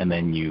once, and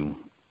then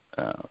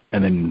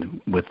and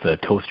then with the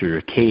toaster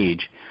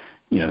cage,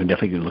 it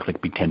definitely looks like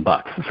it'd be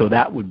 $10. So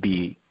that would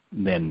be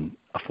then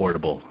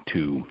affordable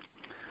to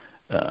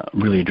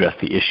really address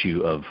the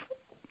issue of,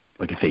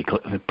 like I say,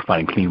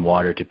 providing clean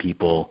water to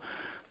people,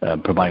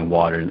 providing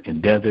water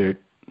in desert,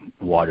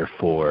 water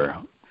for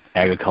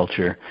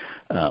agriculture,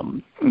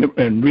 and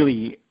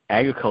really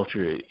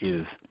agriculture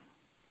is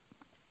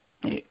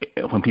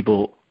when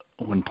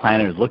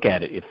planners look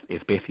at it,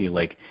 it's basically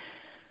like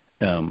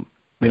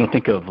they don't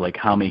think of like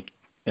how many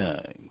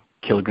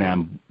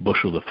kilogram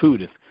bushels of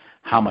food. It's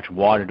how much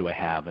water do I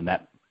have, and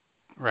that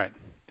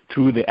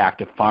through the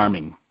act of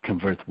farming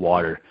converts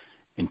water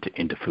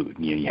into food.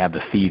 You have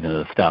the seeds and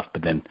the stuff,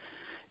 but then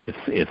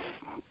it's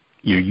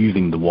you're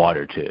using the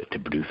water to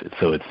produce it.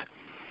 So it's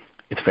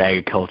for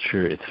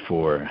agriculture, it's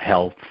for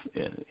health,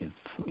 it's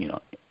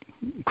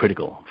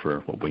critical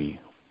for what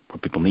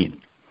people need.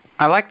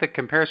 I like the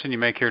comparison you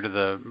make here to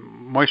the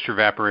moisture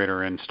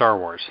evaporator in Star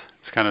Wars.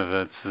 It's kind of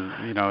it's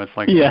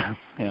like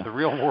the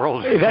real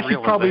world. It's actually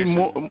probably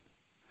more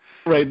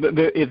right.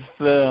 It's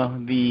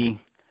the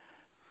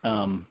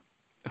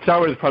Star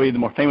Wars is probably the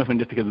more famous one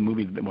just because the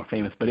movie is a bit more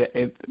famous. But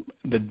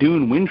the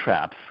Dune wind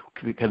traps,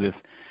 because it's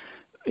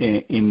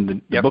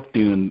in the book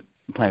Dune,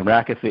 Planet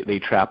Arrakis, they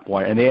trap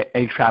water, and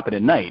they trap it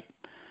at night,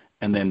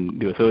 and then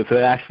do it. So it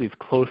actually is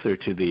closer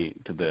to the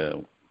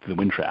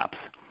wind traps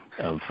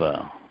of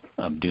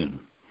Dune.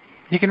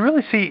 You can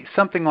really see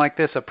something like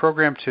this, a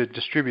program to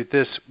distribute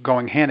this,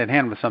 going hand in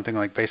hand with something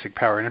like basic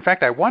power. And in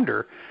fact, I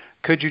wonder,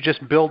 could you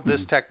just build this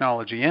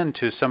technology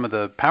into some of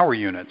the power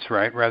units,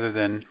 right? Rather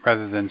than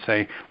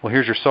say, well,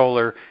 here's your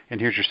solar and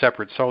here's your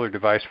separate solar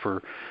device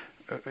for,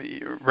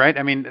 right?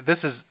 I mean, this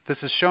is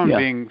shown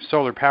being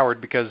solar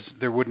powered because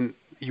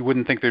you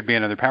wouldn't think there'd be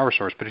another power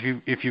source. But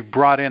if you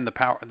brought in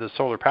the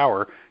solar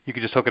power, you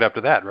could just hook it up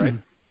to that, right?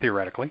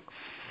 Theoretically.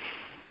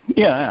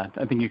 Yeah,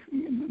 I think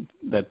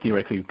that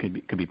theoretically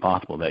could be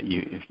possible, that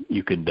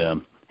you could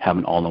have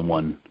an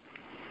all-in-one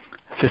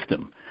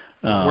system.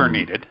 Where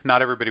needed.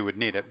 Not everybody would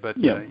need it, but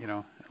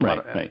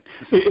right.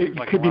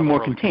 It could be more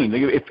contained.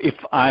 Like if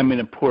I'm in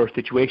a poor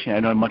situation, I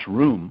don't have much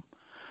room,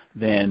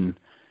 then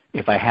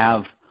if I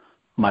have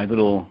my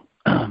little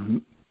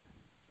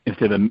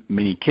instead of a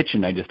mini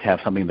kitchen, I just have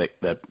something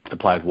that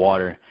supplies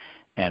water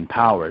and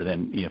power.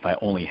 Then if I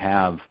only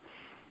have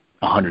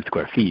 100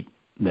 square feet,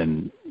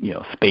 then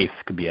space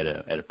could be at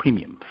a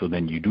premium. So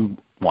then you do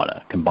want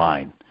to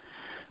combine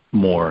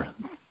more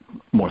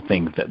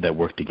things that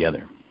work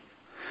together.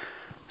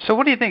 So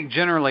what do you think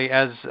generally,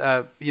 as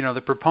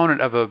the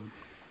proponent of a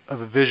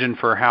vision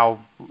for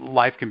how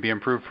life can be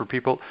improved for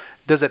people?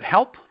 Does it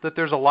help that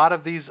there's a lot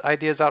of these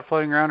ideas out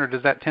floating around, or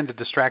does that tend to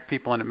distract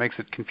people and it makes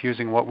it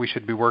confusing what we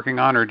should be working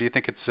on? Or do you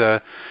think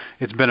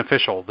it's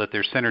beneficial that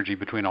there's synergy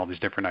between all these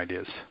different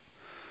ideas?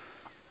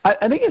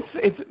 I think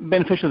it's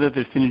beneficial that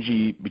there's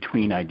synergy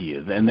between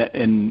ideas,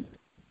 and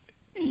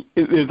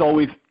there's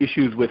always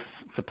issues with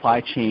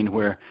supply chain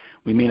where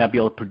we may not be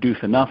able to produce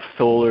enough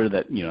solar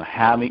that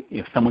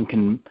if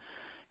someone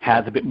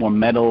has a bit more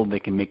metal, they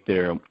can make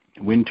their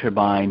wind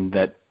turbine,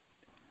 that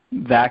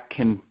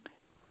can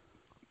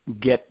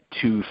get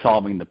to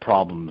solving the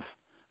problems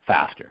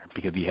faster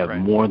because you have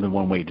more than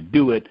one way to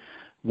do it.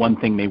 One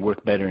thing may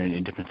work better in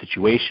a different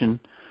situation.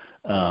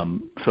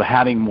 So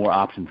having more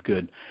options is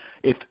good.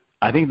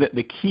 I think that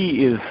the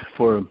key is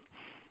for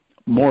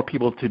more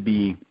people to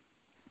be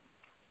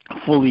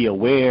fully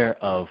aware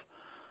of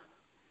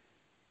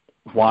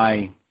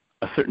why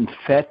a certain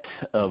set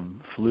of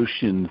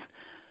solutions,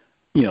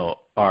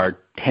 are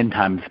 10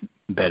 times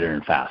better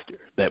and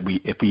faster. That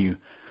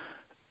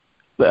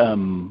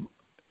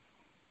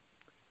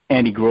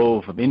Andy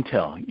Grove of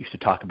Intel used to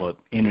talk about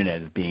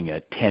internet as being a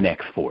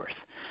 10x force.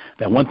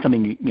 That once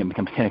something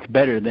becomes 10x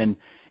better, then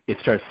it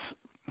starts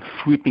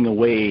sweeping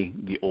away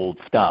the old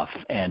stuff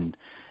and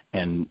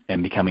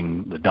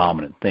becoming the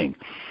dominant thing.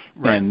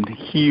 Right. And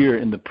here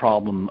in the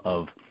problem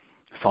of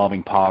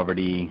solving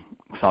poverty,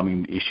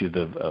 solving issues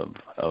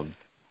of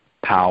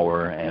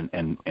power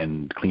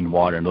and clean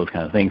water and those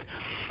kind of things,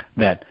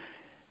 that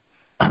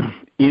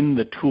in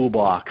the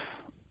toolbox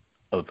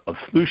of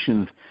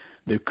solutions,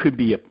 there could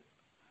be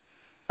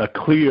a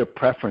clear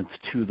preference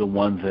to the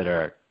ones that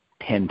are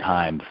 10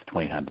 times,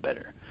 20 times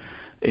better.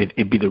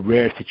 It'd be the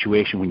rare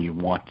situation when you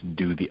want to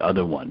do the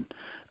other one,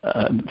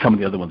 some of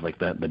the other ones like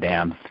the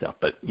dams stuff.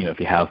 But if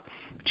you have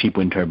cheap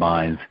wind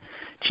turbines,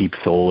 cheap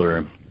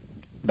solar,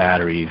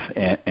 batteries,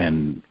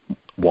 and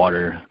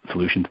water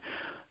solutions,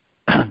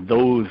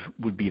 those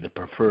would be the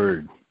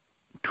preferred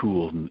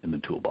tools in the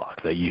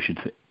toolbox that you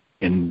should,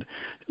 and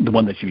the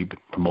one that should be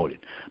promoted.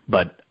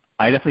 But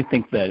I definitely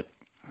think that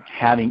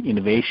having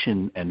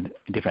innovation and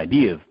different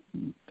ideas,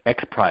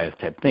 X Prize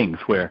type things,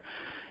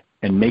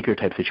 and maker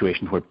type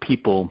situations where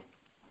people,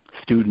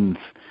 students,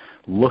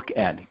 look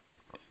at,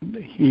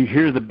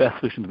 here's the best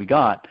solutions we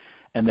got,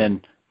 and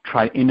then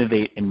try to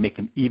innovate and make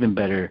them even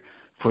better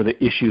for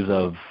the issues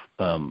of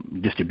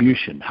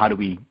distribution. How do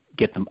we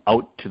get them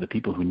out to the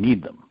people who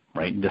need them,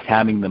 right? Just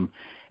having them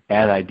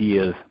as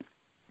ideas,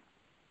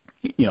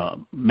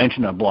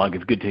 mention on a blog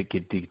is good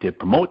to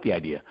promote the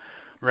idea,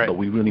 right. But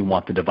we really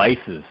want the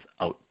devices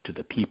out to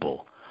the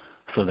people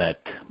so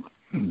that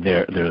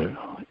they're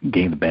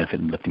getting the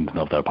benefit and lifting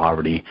themselves out of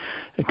poverty,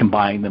 and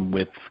combining them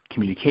with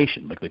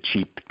communication, like the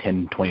cheap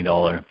 $10,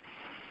 $20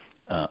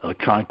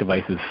 electronic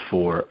devices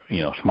for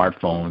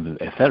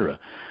smartphones, etc.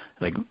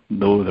 Like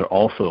those are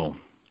also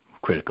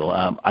critical.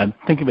 I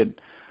think of it.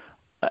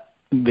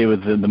 There was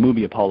the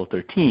movie Apollo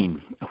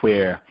 13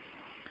 where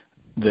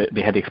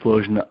they had the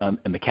explosion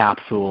in the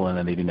capsule, and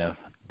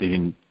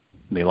then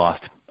they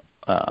lost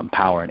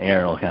power and air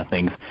and all those kind of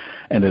things.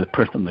 And there's a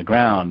person on the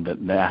ground,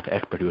 the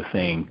expert, who was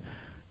saying,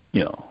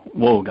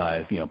 whoa,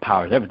 guys,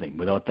 power is everything.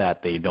 Without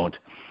that, they don't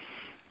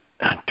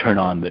turn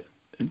on the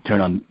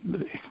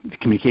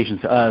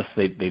communications to us.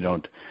 They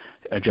don't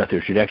adjust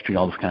their trajectory and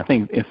all those kind of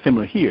things. It's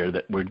similar here,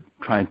 that we're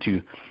trying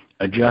to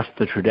adjust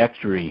the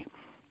trajectory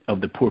of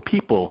the poor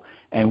people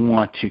and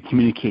want to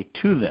communicate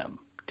to them,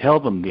 tell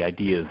them the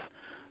ideas,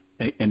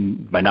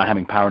 and by not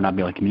having power, not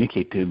being able to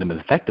communicate to them as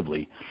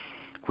effectively,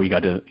 where you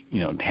got to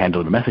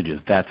handle the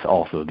messages. That's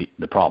also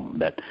the problem,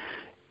 that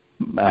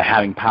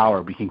having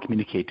power, we can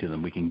communicate to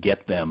them, we can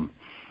get them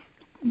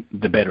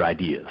the better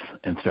ideas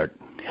and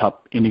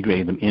help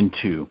integrate them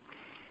into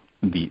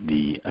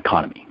the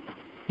economy.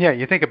 Yeah,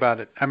 you think about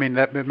it. I mean,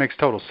 it makes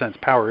total sense.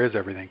 Power is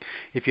everything.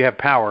 If you have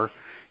power,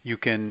 you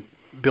can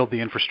build the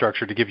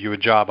infrastructure to give you a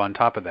job on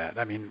top of that.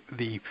 I mean,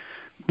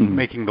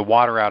 making the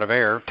water out of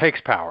air takes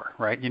power,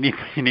 right? You need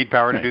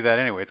power to do that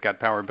anyway. It's got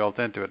power built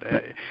into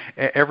it.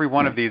 Every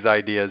one of these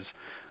ideas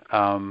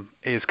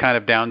is kind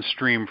of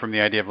downstream from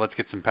the idea of let's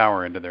get some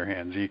power into their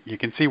hands. You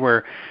can see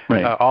where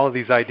all of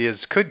these ideas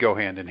could go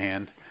hand in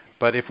hand.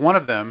 But if one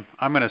of them,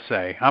 I'm going to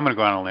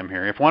go on a limb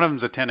here. If one of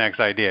them's a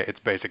 10x idea, it's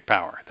basic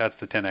power. That's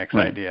the 10x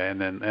idea,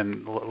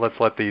 and let's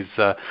let these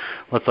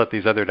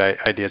other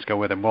ideas go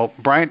with them. Well,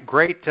 Brian,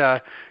 great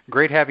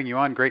having you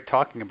on. Great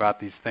talking about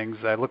these things.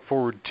 I look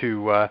forward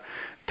to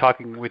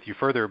talking with you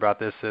further about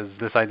this as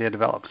this idea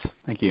develops.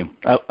 Thank you.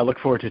 I look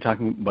forward to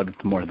talking about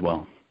it more as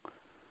well.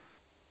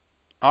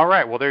 All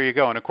right. Well, there you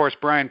go. And, of course,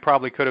 Brian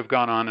probably could have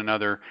gone on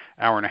another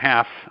hour and a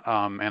half,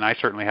 and I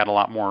certainly had a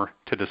lot more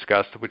to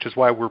discuss, which is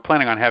why we're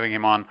planning on having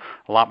him on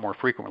a lot more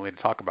frequently to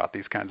talk about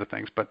these kinds of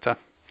things. But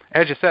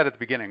as you said at the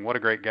beginning, what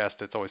a great guest.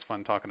 It's always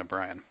fun talking to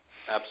Brian.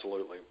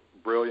 Absolutely.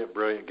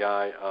 Brilliant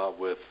guy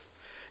always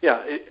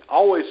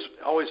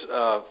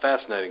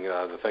fascinating,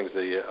 the things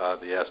that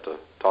he has to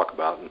talk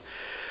about. And,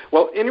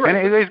 well, anyway,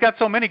 and he's got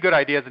so many good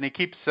ideas, and he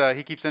keeps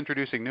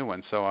introducing new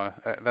ones. So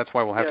that's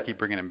why we'll have to keep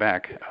bringing him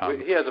back.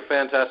 He has a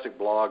fantastic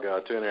blog.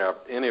 To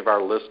any of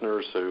our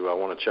listeners who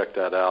want to check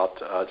that out,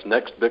 it's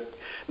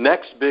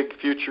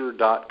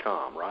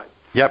nextbigfuture.com, right?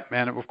 Yep,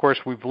 and of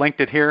course we've linked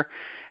it here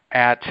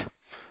at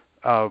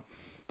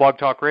Blog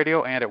Talk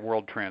Radio and at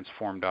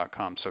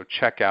worldtransform.com. So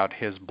check out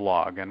his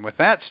blog. And with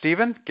that,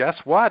 Stephen, guess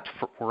what?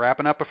 We're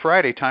wrapping up a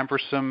Friday. Time for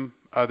some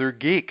Other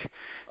Geek.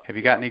 Have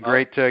you got any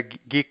great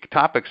geek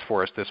topics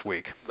for us this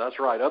week? That's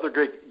right. Other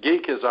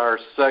Geek is our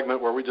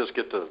segment where we just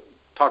get to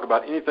talk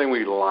about anything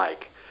we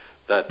like.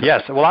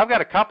 Yes. Well, I've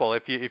got a couple.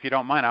 If you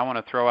don't mind, I want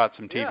to throw out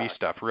some TV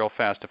stuff real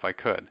fast if I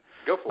could.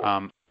 Go for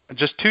it.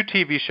 Just two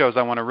TV shows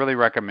I want to really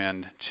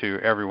recommend to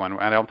everyone.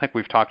 I don't think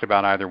we've talked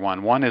about either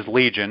one. One is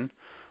Legion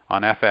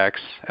on FX.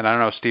 And I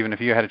don't know, Stephen, if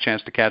you had a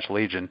chance to catch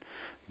Legion,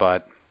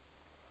 but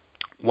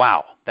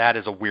wow, that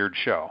is a weird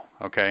show.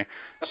 Okay.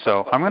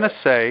 So I'm going to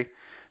say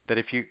that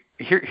if you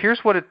here's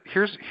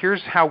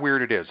how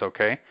weird it is,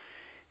 okay?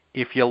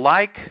 If you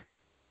like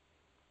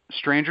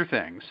Stranger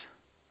Things,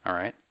 all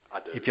right?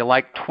 I do. If you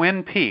like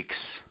Twin Peaks,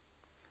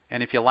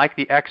 and if you like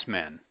the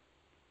X-Men,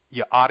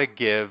 you ought to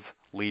give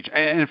Legion.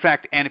 And in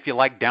fact, and if you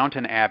like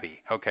Downton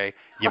Abbey, okay,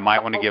 you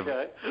might want to give.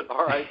 Okay,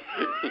 all right.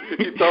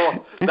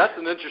 That's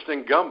an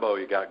interesting gumbo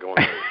you got going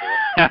there.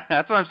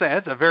 That's what I'm saying.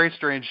 It's a very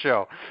strange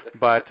show,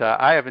 but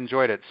I have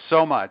enjoyed it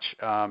so much.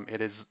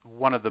 It is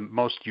one of the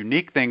most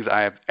unique things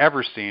I have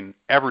ever seen,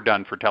 ever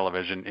done for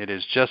television. It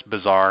is just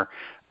bizarre,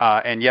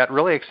 and yet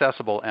really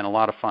accessible and a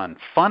lot of fun.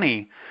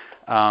 Funny,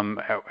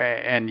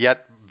 and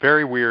yet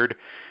very weird.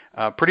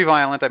 Pretty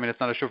violent. I mean, it's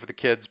not a show for the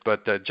kids,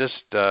 but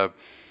just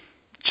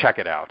check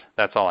it out.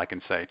 That's all I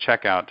can say.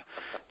 Check out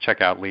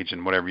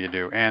Legion, whatever you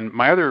do. And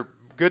my other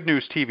good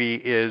news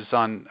TV is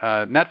on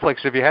Netflix.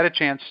 Have you had a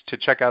chance to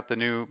check out the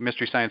new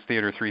Mystery Science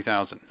Theater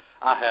 3000?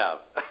 I have.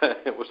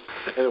 It was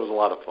a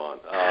lot of fun.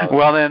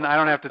 Well, then I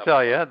don't have to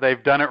tell you.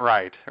 They've done it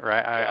right.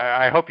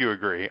 I hope you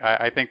agree.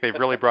 I think they've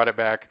really brought it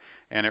back,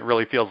 and it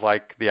really feels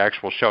like the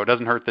actual show. It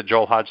doesn't hurt that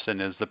Joel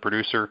Hodgson is the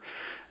producer,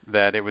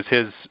 that it was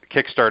his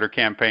Kickstarter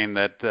campaign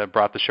that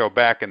brought the show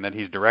back, and that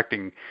he's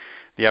directing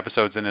the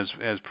episodes and is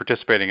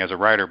participating as a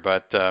writer.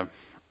 But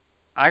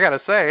I got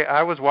to say,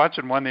 I was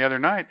watching one the other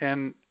night,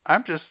 and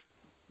I'm just,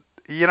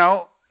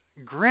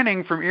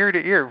 grinning from ear to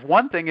ear.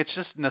 One thing, it's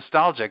just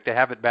nostalgic to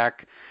have it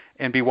back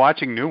and be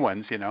watching new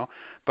ones,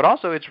 but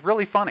also it's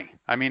really funny.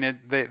 I mean,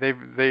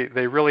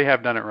 they really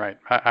have done it right.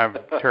 I'm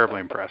terribly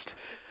impressed.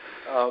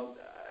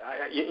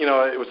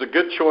 It was a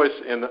good choice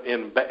in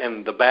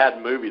the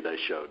bad movie they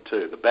showed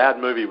too. The bad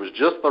movie was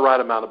just the right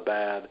amount of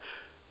bad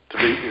to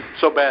be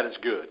so bad it's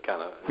good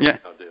kind of deal.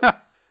 I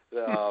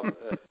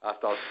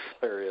thought it was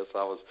hilarious.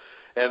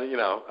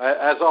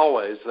 As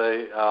always,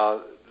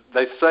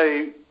 they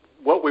say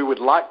what we would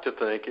like to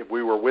think if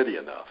we were witty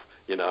enough.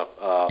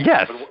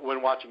 Yes.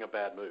 When watching a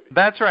bad movie.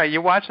 That's right.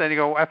 You watch that and you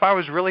go, if I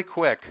was really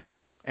quick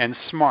and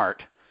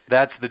smart,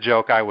 that's the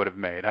joke I would have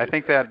made. I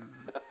think that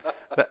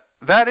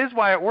is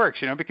why it works,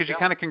 because you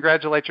kind of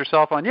congratulate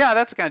yourself on,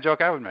 that's the kind of joke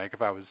I would make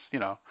if I was,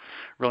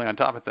 really on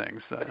top of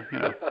things.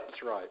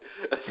 That's right.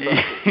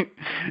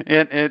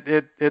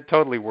 It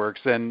totally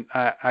works. And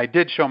I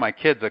did show my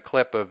kids a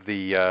clip of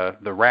the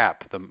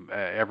rap,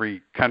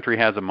 Every Country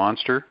Has a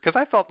Monster, because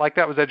I felt like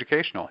that was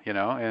educational,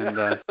 and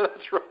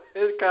that's right.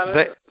 It kind of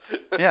is.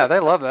 Yeah, they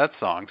love that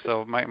song.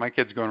 So my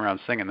kids are going around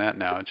singing that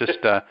now. Just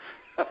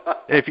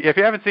if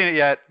you haven't seen it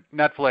yet,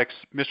 Netflix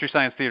Mystery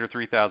Science Theater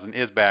 3000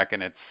 is back,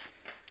 and it's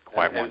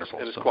quite wonderful.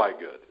 It's quite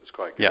good. It's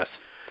quite good. Yes.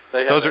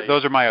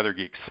 Those are my other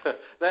geeks.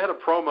 They had a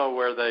promo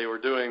where they were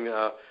doing,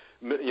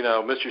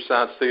 Mystery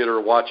Science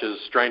Theater watches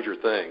Stranger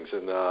Things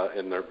in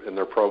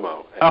their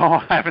promo.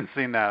 I haven't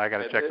seen that. I got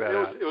to check that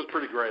out. It was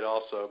pretty great,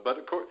 also. But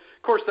of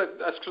course,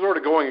 that's sort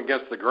of going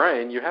against the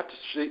grain. You have to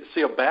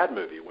see a bad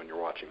movie when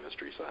you're watching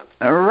Mystery Science.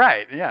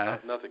 Right. Yeah.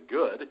 Nothing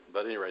good,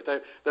 but anyway,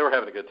 they were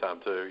having a good time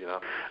too.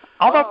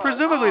 Although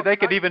presumably they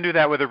could even do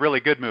that with a really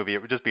good movie.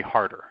 It would just be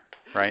harder,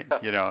 right?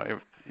 There's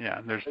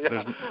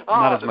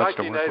not as much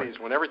to work with.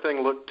 When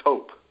everything looked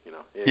taupe,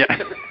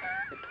 Yeah.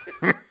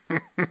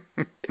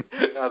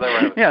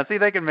 Yeah, see,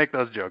 they can make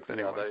those jokes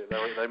anyway.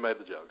 They made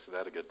the jokes, and they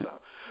had a good time.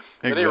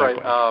 Exactly. At any rate,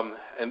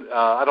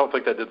 I don't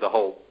think they did the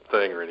whole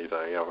thing or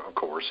anything. Of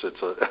course,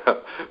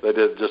 they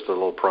did just a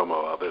little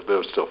promo of it, but it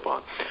was still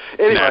fun.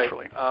 Anyway,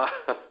 naturally.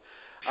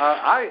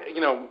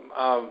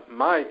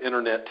 My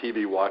internet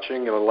TV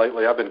watching,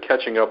 lately I've been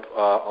catching up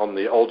on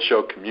the old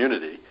show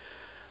Community.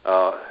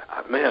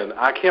 Man,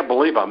 I can't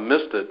believe I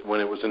missed it when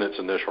it was in its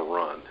initial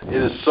run.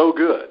 It is so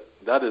good.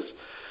 That is,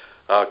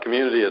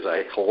 Community is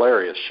a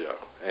hilarious show.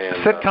 And,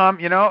 sitcom,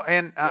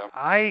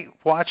 I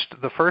watched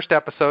the first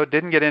episode,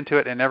 didn't get into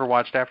it, and never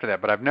watched after that.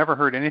 But I've never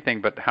heard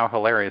anything but how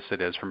hilarious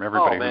it is from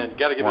everybody. Oh man, you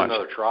got to give it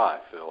another try,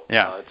 Phil.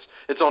 Yeah,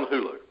 it's on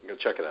Hulu. You can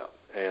check it out.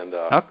 And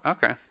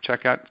okay,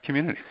 check out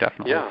Community,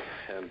 definitely. Yeah,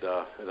 and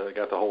I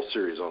got the whole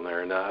series on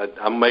there, and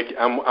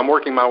I'm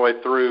working my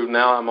way through.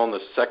 Now I'm on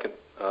the second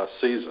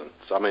season.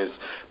 So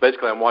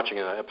basically I'm watching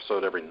an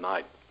episode every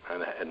night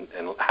and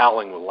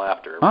howling with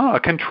laughter. Oh, a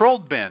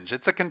controlled binge.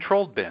 It's a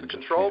controlled binge.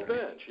 Controlled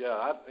binge.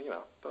 Yeah,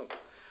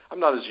 I'm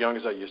not as young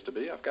as I used to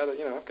be. I've got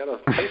to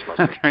pace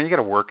myself. You got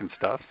to work and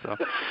stuff. So.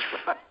 That's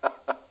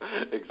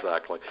right.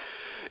 Exactly.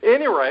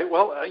 Anyway,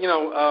 well,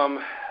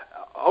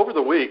 over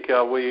the week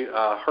we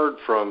heard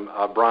from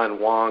Brian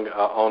Wang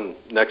on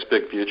Next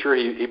Big Future.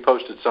 He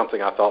posted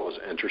something I thought was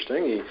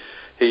interesting.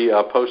 He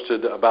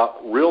posted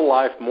about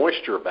real-life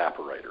moisture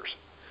evaporators.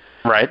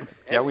 Right.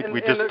 Yeah, we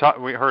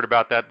heard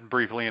about that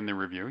briefly in the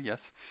review. Yes.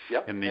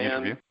 Yep. In the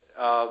interview.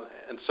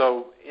 And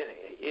so,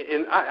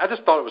 I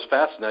just thought it was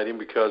fascinating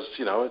because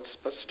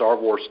it's Star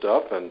Wars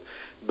stuff,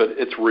 but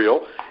it's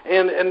real.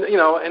 And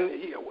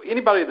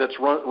anybody that's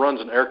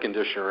runs an air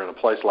conditioner in a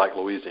place like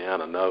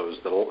Louisiana knows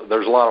that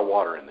there's a lot of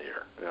water in the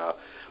air.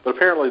 But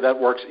apparently that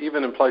works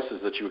even in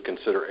places that you would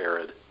consider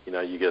arid.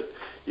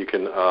 You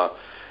can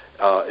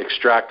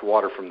extract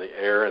water from the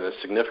air in a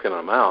significant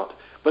amount.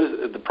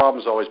 But the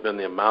problem's always been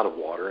the amount of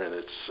water, and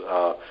it's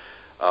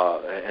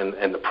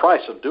and the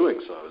price of doing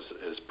so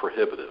is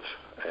prohibitive.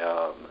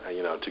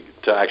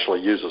 To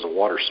actually use as a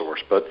water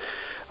source. But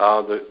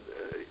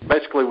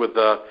basically with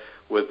the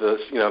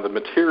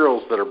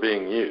materials that are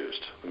being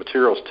used, the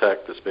materials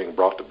tech that's being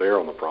brought to bear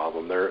on the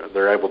problem,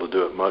 they're able to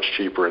do it much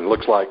cheaper. And it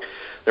looks like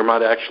there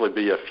might actually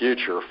be a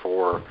future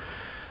for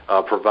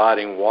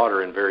providing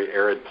water in very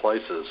arid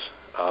places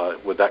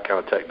with that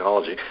kind of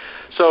technology.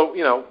 So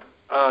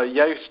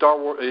yay, Star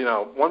Wars,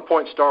 1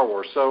 point Star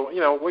Wars. So,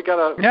 we got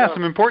to... Yeah,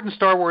 some important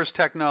Star Wars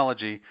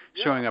technology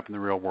showing up in the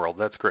real world.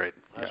 That's great.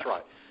 That's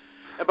right.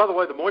 And by the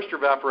way, the moisture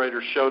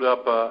evaporators showed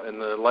up in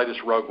the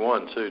latest Rogue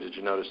One, too. Did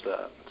you notice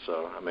that?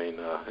 So,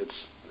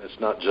 it's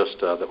not just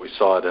that we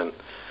saw it in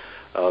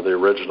the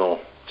original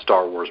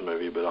Star Wars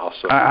movie, but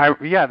also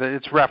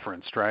it's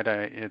referenced, right?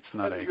 It's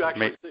not you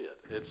actually see it.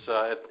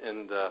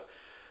 It's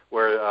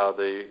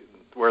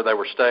where they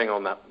were staying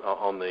on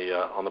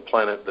the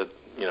planet that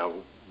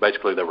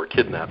basically they were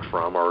kidnapped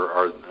from,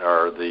 or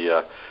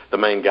the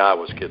main guy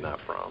was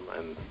kidnapped from.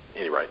 And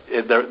anyway,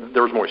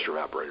 there was moisture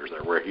evaporators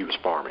there where he was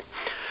farming.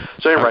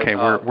 So anyway, okay,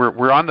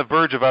 we're on the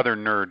verge of other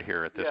nerd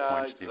here at this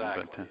point,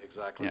 Stephen.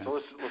 Exactly. Yeah. So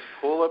let's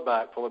pull it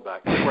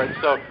back. Anyway,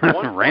 so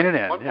rein it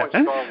in. One point,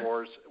 Star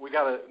Wars. We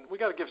gotta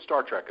give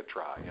Star Trek a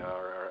try,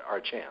 or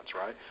a chance,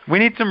 right? We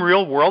need some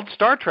real world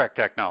Star Trek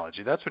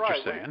technology. That's what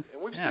you're saying.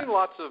 We've seen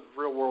lots of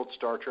real world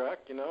Star Trek.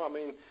 I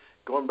mean,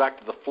 going back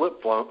to the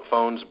flip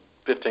phones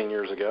 15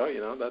 years ago,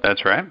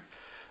 that's right.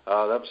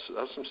 That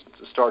was some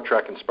Star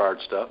Trek inspired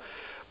stuff.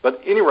 But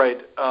at any rate,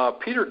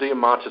 Peter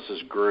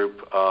Diamandis'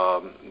 group,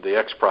 the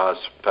X Prize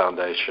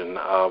Foundation,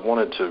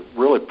 wanted to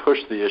really push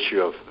the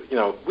issue of,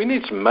 we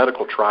need some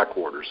medical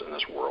tricorders in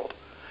this world,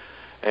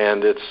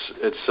 and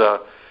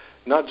it's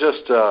not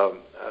just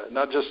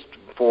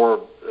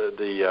for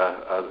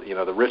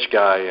the rich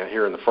guy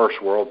here in the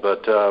first world,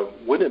 but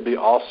wouldn't it be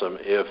awesome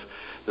if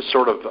the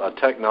sort of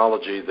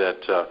technology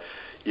that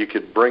you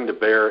could bring to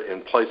bear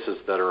in places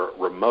that are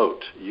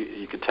remote,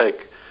 you could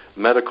take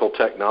medical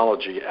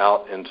technology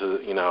out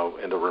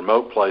into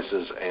remote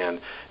places and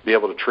be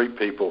able to treat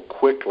people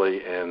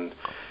quickly and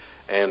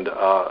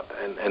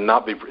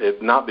not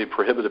be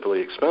prohibitively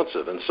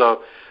expensive. And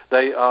so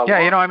they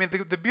I mean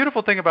the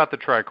beautiful thing about the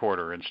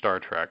tricorder in Star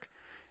Trek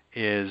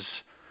is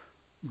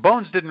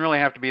Bones didn't really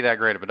have to be that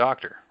great of a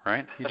doctor,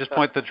 right? You just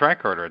point the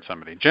tricorder at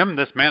somebody. Jim,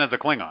 this man is a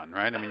Klingon,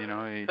 right? I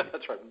mean,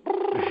 that's right.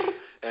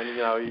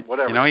 And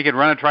whatever. He could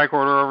run a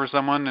tricorder over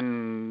someone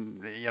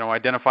and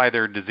identify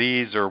their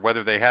disease or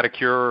whether they had a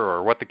cure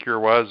or what the cure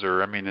was.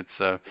 Or it's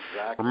a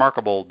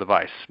remarkable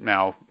device.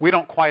 Now we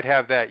don't quite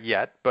have that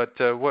yet, but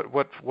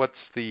what's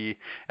the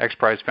X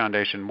Prize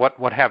Foundation?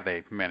 What have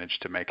they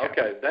managed to make happen?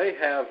 Okay, they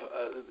have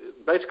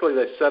basically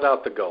they set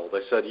out the goal.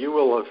 They said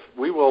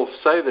we will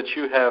say that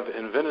you have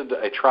invented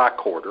a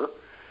tricorder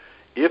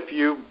if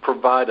you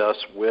provide us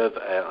with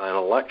an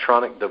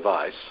electronic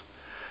device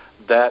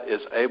that is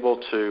able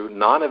to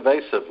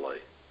non-invasively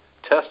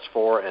test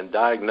for and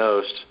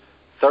diagnose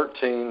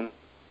 13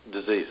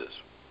 diseases.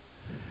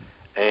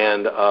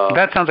 And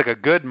that sounds like a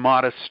good,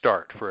 modest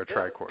start for a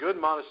tricorder. Good,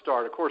 modest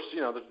start. Of course,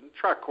 the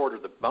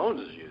tricorder that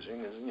Bones is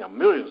using is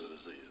millions of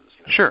diseases.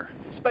 Sure.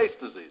 Space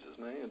diseases,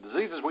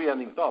 diseases we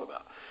hadn't even thought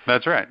about.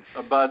 That's right.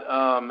 But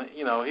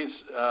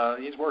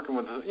he's working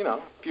with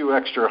a few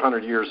extra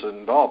 100 years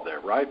involved there,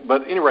 right?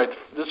 But anyway,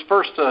 this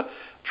first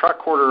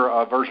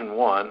tricorder version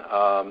 1,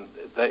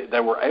 they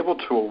were able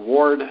to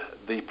award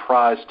the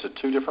prize to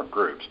two different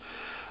groups.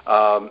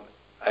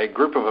 A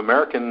group of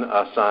American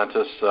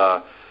scientists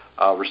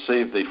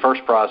received the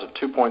first prize of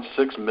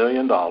 $2.6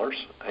 million,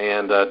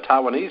 and a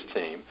Taiwanese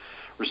team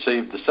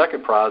received the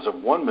second prize of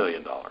 $1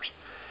 million.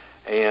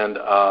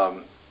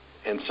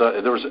 And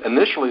so there was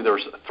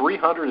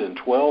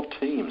 312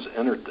 teams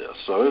entered this.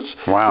 So it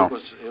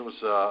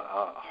was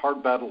a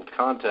hard battled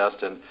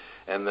contest, and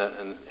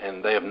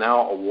they have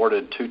now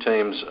awarded two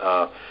teams.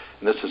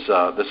 And this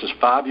is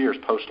 5 years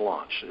post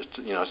launch.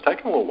 It's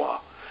taken a little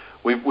while.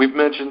 We've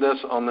mentioned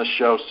this on this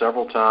show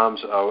several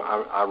times.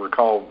 I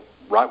recall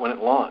right when it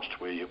launched,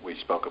 we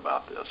spoke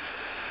about this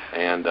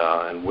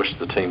and wished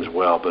the teams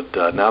well.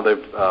 But now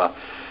they've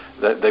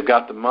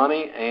got the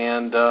money,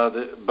 and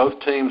both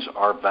teams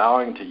are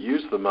vowing to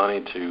use the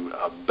money to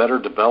better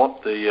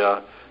develop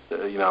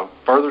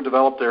further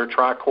develop their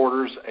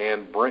tricorders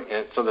and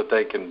so that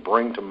they can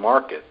bring to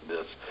market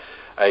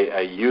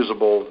a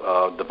usable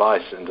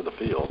device into the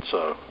field.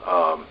 So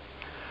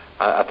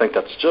I think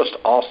that's just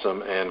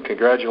awesome, and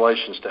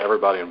congratulations to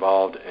everybody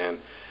involved, and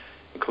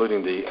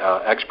including the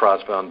X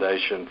Prize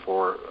Foundation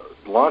for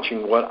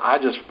launching what I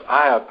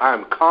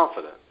am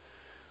confident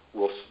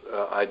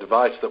a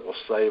device that will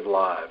save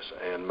lives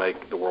and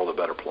make the world a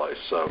better place.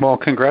 So, well,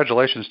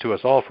 congratulations to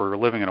us all for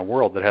living in a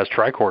world that has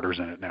tricorders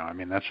in it now. I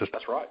mean, that's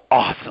right.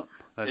 Awesome.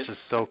 That's just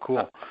so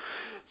cool.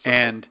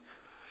 And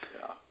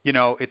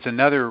it's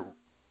another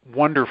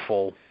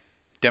wonderful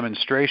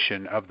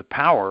demonstration of the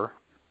power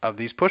of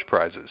these push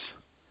prizes.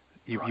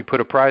 You put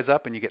a prize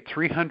up, and you get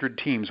 300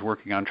 teams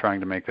working on trying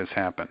to make this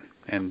happen.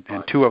 And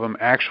two of them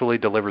actually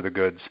deliver the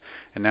goods.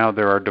 And now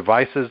there are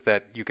devices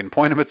that you can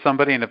point them at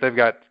somebody, and if they've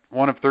got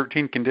one of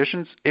 13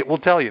 conditions, it will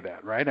tell you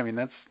that, right? I mean,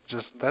 that's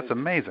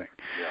amazing.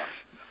 Yeah.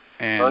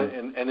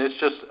 And it's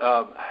just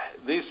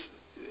these.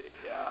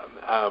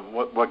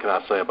 What can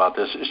I say about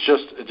this? It's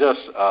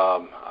just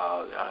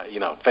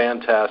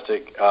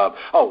fantastic.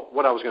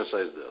 What I was going to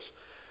say is this.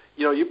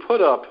 You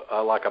put up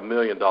like $1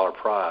 million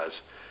prize.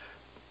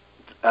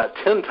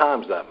 10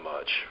 times that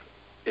much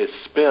is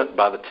spent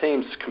by the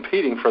teams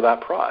competing for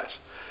that prize.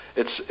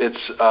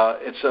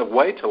 It's a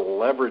way to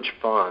leverage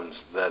funds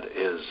that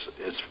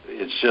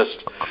it's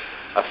just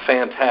a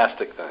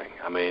fantastic thing.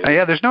 I mean,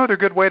 there's no other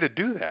good way to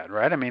do that,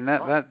 right? I mean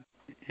that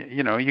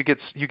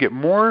you get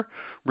more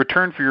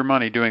return for your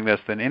money doing this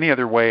than any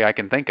other way I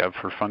can think of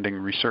for funding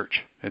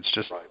research. It's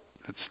just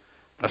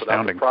astounding. Put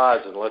out the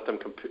prize and let them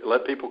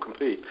let people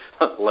compete.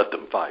 Let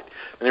them fight.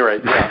 Anyway,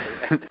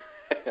 yeah.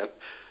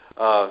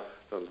 A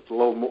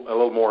little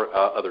more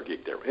other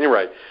geek there.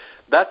 Anyway,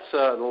 that's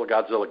a little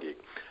Godzilla geek.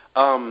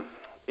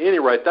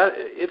 Anyway,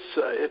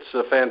 it's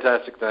a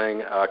fantastic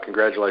thing.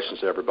 Congratulations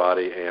to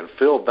everybody. And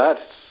Phil,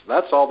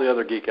 that's all the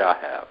other geek I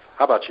have.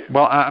 How about you?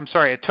 Well, I'm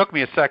sorry. It took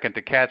me a second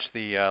to catch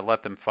the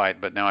let them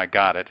fight, but now I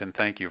got it. And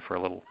thank you for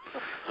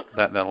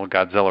that little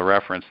Godzilla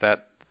reference.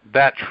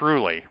 That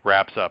truly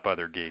wraps up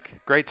Other Geek.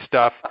 Great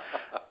stuff.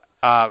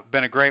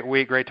 Been a great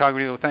week. Great talking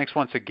with you. Thanks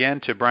once again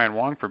to Brian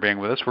Wang for being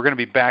with us. We're going to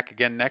be back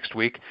again next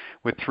week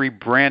with 3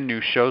 brand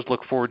new shows.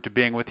 Look forward to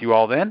being with you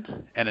all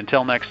then. And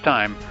until next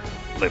time,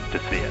 live to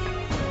see it.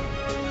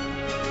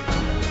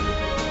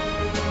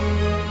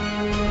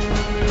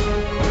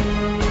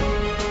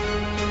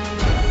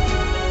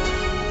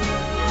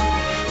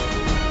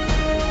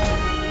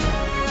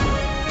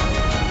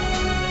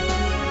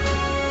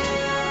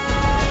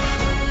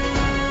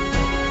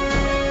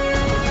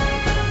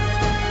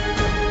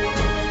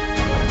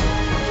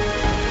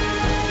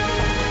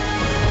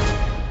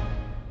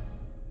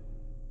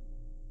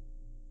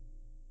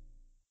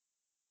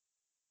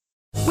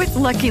 With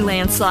Lucky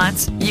Land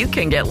Slots, you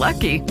can get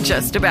lucky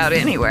just about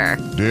anywhere.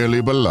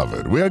 Dearly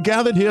beloved, we are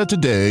gathered here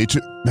today to...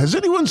 Has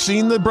anyone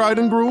seen the bride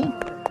and groom?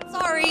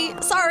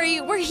 Sorry,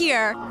 we're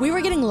here. We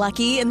were getting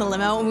lucky in the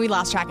limo and we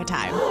lost track of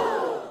time.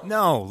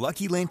 No,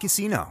 Lucky Land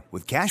Casino,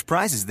 with cash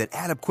prizes that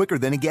add up quicker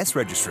than a guest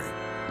registry.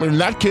 In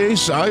that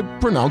case, I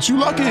pronounce you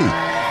lucky.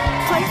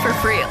 Play for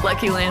free at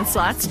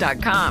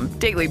LuckyLandSlots.com.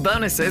 Daily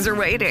bonuses are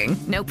waiting.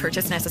 No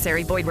purchase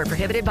necessary. Void where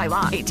prohibited by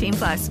law.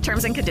 18+.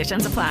 Terms and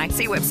conditions apply.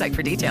 See website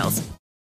for details.